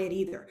 That's not it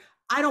either.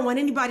 I don't want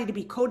anybody to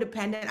be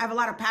codependent. I have a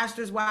lot of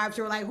pastors' wives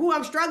who are like, "Who,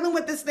 I'm struggling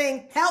with this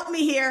thing. Help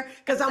me here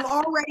because I'm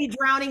already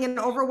drowning and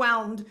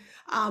overwhelmed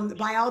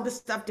by all the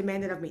stuff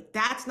demanded of me."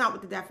 That's not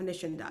what the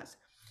definition does.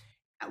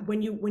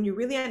 When you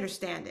really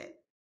understand it,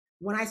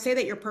 when I say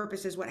that your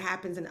purpose is what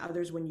happens in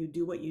others when you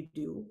do what you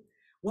do,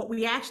 what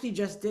we actually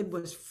just did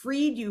was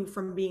freed you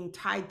from being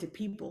tied to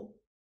people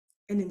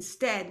and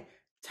instead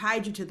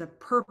tied you to the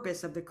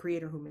purpose of the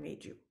creator who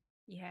made you.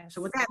 So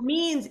what Yes. that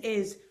means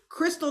is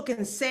Crystal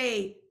can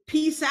say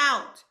peace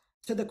out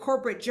to the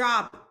corporate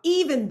job,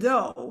 even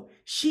though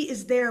she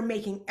is there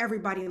making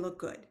everybody look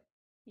good.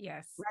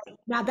 Yes. Right.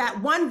 Now,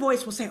 that one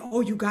voice will say,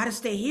 oh, you got to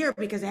stay here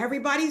because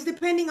everybody's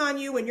depending on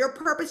you and your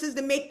purpose is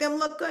to make them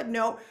look good.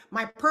 No,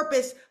 my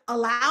purpose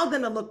allowed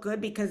them to look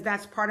good because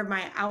that's part of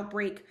my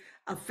outbreak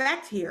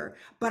effect here.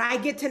 But I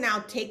get to now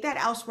take that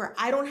elsewhere.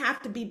 I don't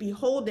have to be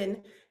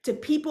beholden to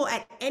people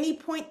at any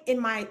point in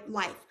my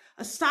life,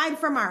 aside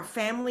from our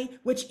family,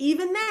 which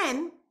even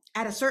then,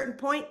 at a certain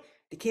point,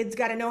 the kids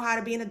got to know how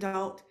to be an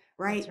adult, That's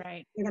right?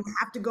 right. They're going to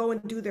have to go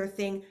and do their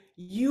thing.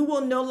 You will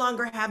no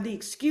longer have the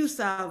excuse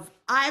of,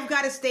 I've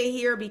got to stay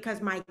here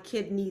because my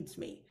kid needs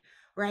me,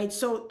 right?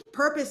 So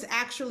purpose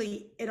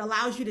actually, it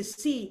allows you to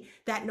see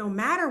that no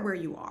matter where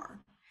you are,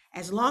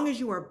 as long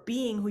as you are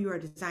being who you are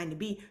designed to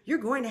be, you're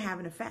going to have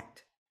an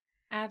effect.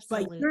 But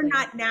you're Absolutely.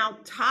 not now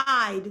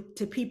tied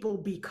to people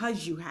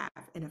because you have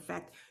an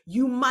effect.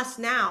 You must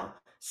now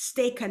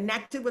stay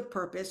connected with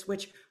purpose,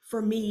 which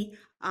for me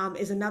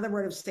is another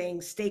word of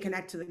saying stay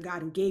connected to the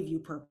God who gave you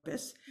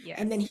purpose.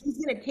 And then Yes.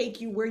 he's going to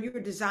take you where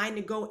you're designed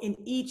to go in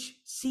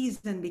each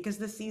season because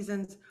the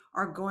seasons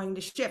are going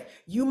to shift.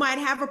 You might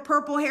have a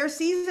purple hair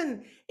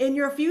season in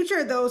your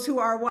future, those who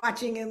are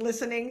watching and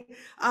listening.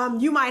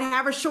 You might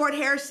have a short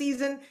hair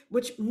season,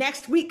 which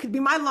next week could be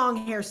my long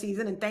hair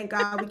season. And thank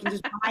God we can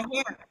just buy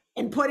hair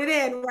and put it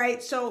in,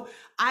 right? So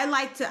I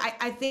like to,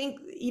 I think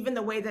even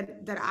the way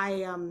that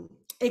I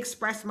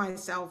express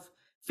myself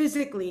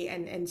physically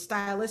and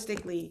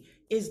stylistically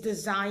is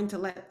designed to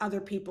let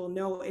other people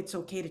know it's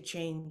okay to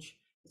change.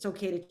 It's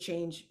okay to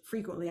change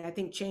frequently. I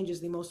think change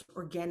is the most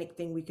organic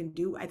thing we can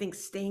do. I think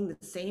staying the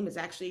same is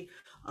actually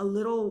a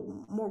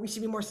little more, we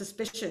should be more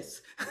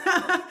suspicious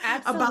about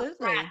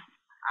Absolutely.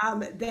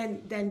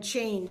 than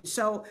change.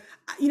 So,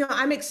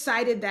 I'm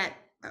excited that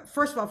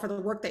first of all for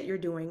the work that you're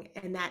doing,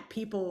 and that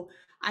people,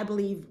 I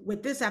believe,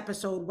 with this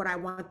episode, what I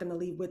want them to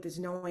leave with is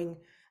knowing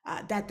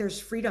that there's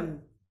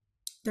freedom.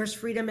 There's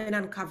freedom in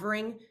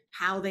uncovering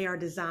how they are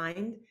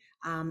designed,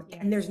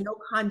 and there's Yes. no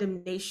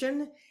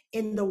condemnation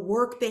in the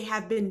work they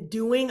have been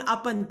doing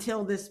up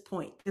until this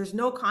point. There's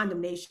no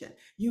condemnation.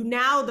 You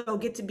now, though,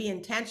 get to be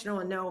intentional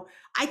and know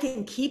I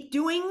can keep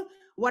doing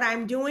what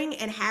I'm doing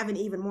and have an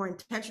even more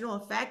intentional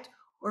effect.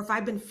 Or if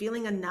I've been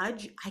feeling a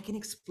nudge, I can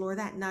explore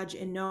that nudge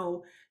and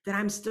know that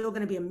I'm still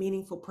going to be a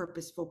meaningful,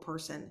 purposeful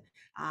person,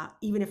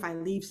 even if I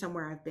leave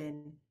somewhere I've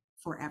been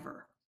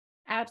forever.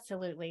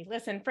 Absolutely.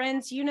 Listen,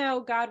 friends, you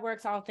know, God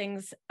works all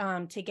things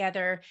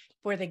together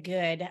for the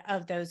good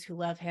of those who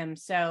love him.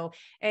 So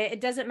it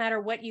doesn't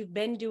matter what you've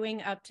been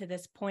doing up to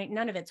this point.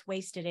 None of it's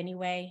wasted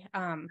anyway.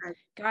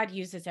 God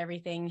uses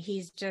everything.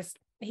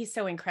 He's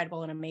so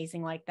incredible and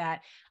amazing like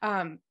that.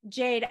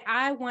 Jade,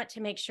 I want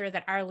to make sure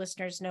that our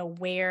listeners know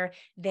where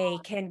they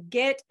can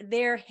get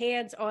their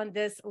hands on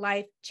this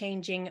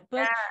life-changing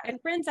book.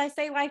 And friends, I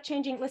say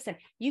life-changing. Listen,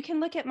 you can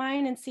look at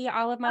mine and see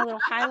all of my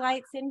little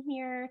highlights in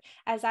here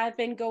as I've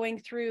been going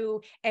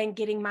through and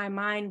getting my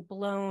mind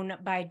blown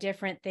by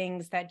different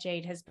things that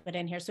Jade has put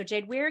in here. So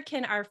Jade, where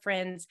can our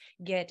friends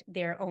get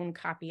their own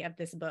copy of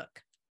this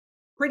book?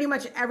 Pretty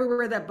much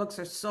everywhere that books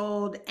are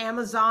sold.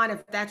 Amazon,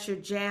 if that's your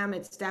jam,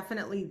 it's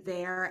definitely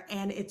there.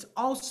 And it's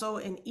also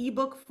in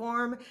ebook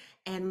form.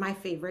 And my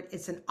favorite,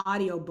 it's an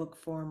audiobook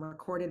form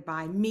recorded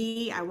by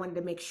me. I wanted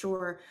to make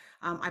sure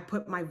I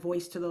put my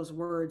voice to those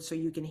words so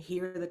you can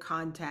hear the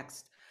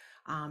context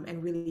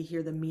and really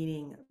hear the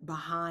meaning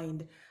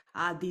behind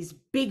these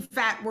big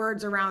fat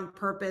words around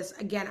purpose.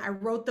 Again, I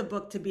wrote the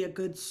book to be a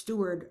good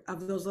steward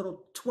of those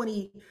little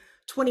 20,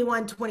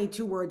 21,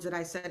 22 words that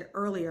I said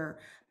earlier,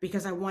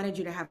 because I wanted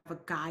you to have a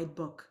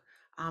guidebook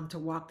to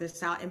walk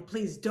this out. And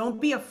please don't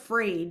be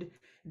afraid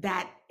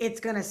that it's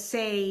going to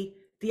say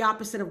the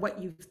opposite of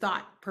what you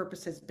thought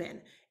purpose has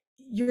been.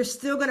 You're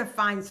still going to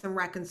find some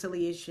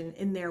reconciliation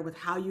in there with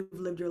how you've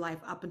lived your life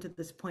up until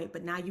this point,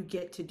 but now you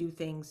get to do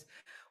things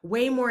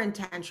way more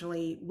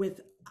intentionally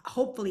with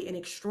hopefully an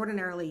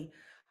extraordinarily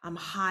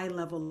high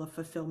level of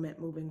fulfillment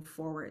moving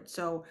forward.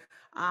 So,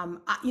 I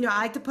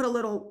like to put a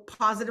little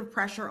positive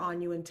pressure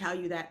on you and tell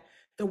you that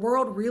the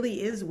world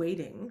really is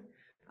waiting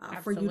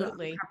for you to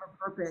Absolutely. uncover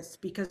purpose,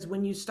 because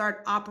when you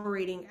start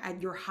operating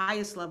at your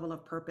highest level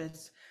of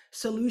purpose,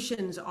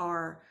 solutions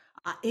are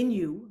in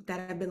you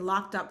that have been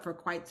locked up for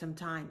quite some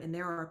time. And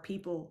there are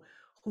people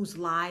whose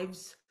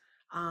lives,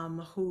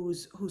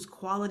 whose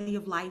quality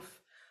of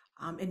life,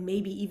 and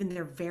maybe even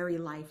their very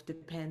life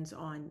depends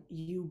on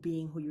you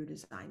being who you're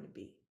designed to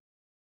be.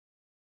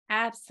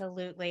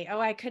 Absolutely.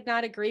 Oh, I could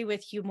not agree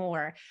with you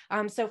more.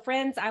 So,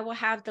 friends, I will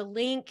have the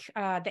link,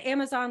 the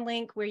Amazon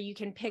link where you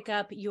can pick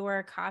up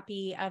your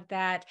copy of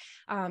that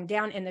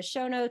down in the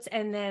show notes.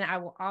 And then I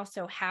will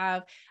also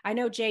have, I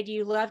know, Jade,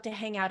 you love to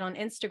hang out on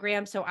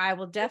Instagram. So I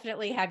will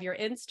definitely have your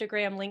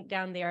Instagram link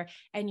down there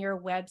and your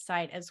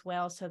website as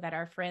well, so that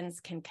our friends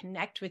can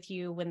connect with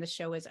you when the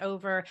show is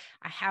over.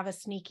 I have a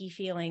sneaky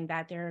feeling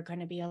that there are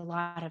going to be a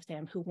lot of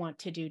them who want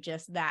to do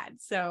just that.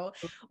 So,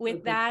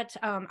 with that,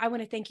 I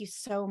want to thank you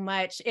so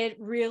much. It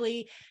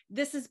really,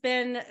 this has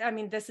been,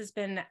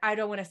 I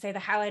don't want to say the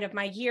highlight of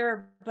my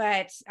year,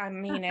 but I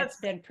mean,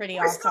 it's been pretty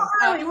We're still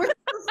awesome. early. We're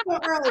still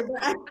early.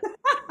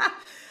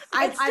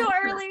 It's still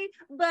early,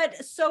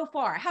 but so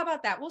far, how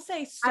about that? We'll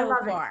say I so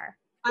love it. far.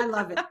 I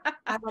love it.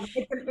 I love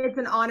it. It's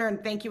an honor,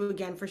 and thank you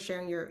again for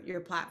sharing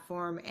your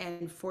platform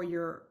and for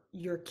your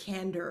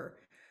candor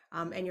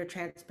and your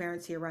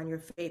transparency around your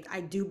faith.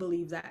 I do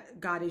believe that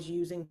God is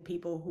using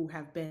people who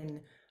have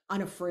been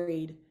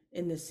unafraid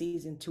in this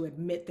season to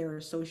admit their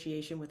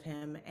association with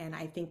Him, and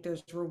I think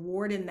there's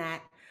reward in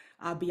that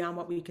beyond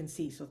what we can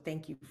see. So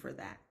thank you for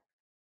that.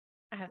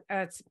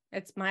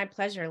 It's my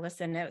pleasure.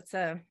 Listen,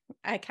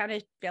 I kind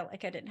of felt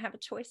like I didn't have a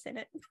choice in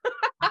it.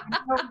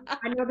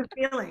 I know the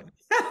feeling.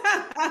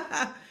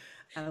 I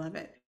love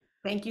it.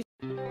 Thank you.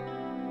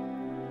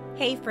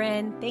 Hey,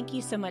 friend, thank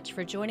you so much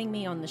for joining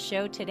me on the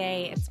show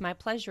today. It's my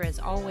pleasure, as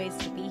always,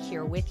 to be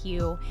here with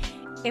you.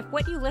 If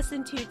what you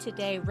listened to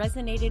today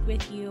resonated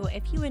with you,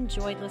 if you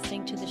enjoyed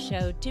listening to the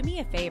show, do me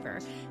a favor.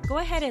 Go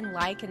ahead and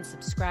like and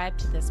subscribe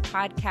to this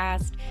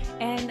podcast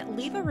and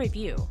leave a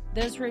review.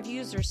 Those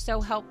reviews are so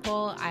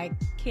helpful. I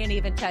can't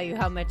even tell you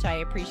how much I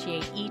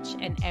appreciate each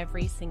and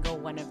every single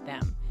one of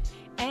them.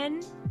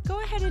 And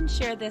go ahead and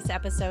share this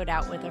episode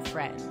out with a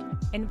friend.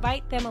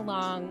 Invite them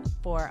along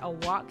for a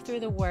walk through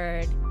the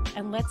Word,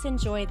 and let's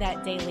enjoy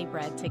that daily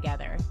bread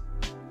together.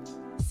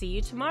 See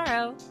you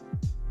tomorrow.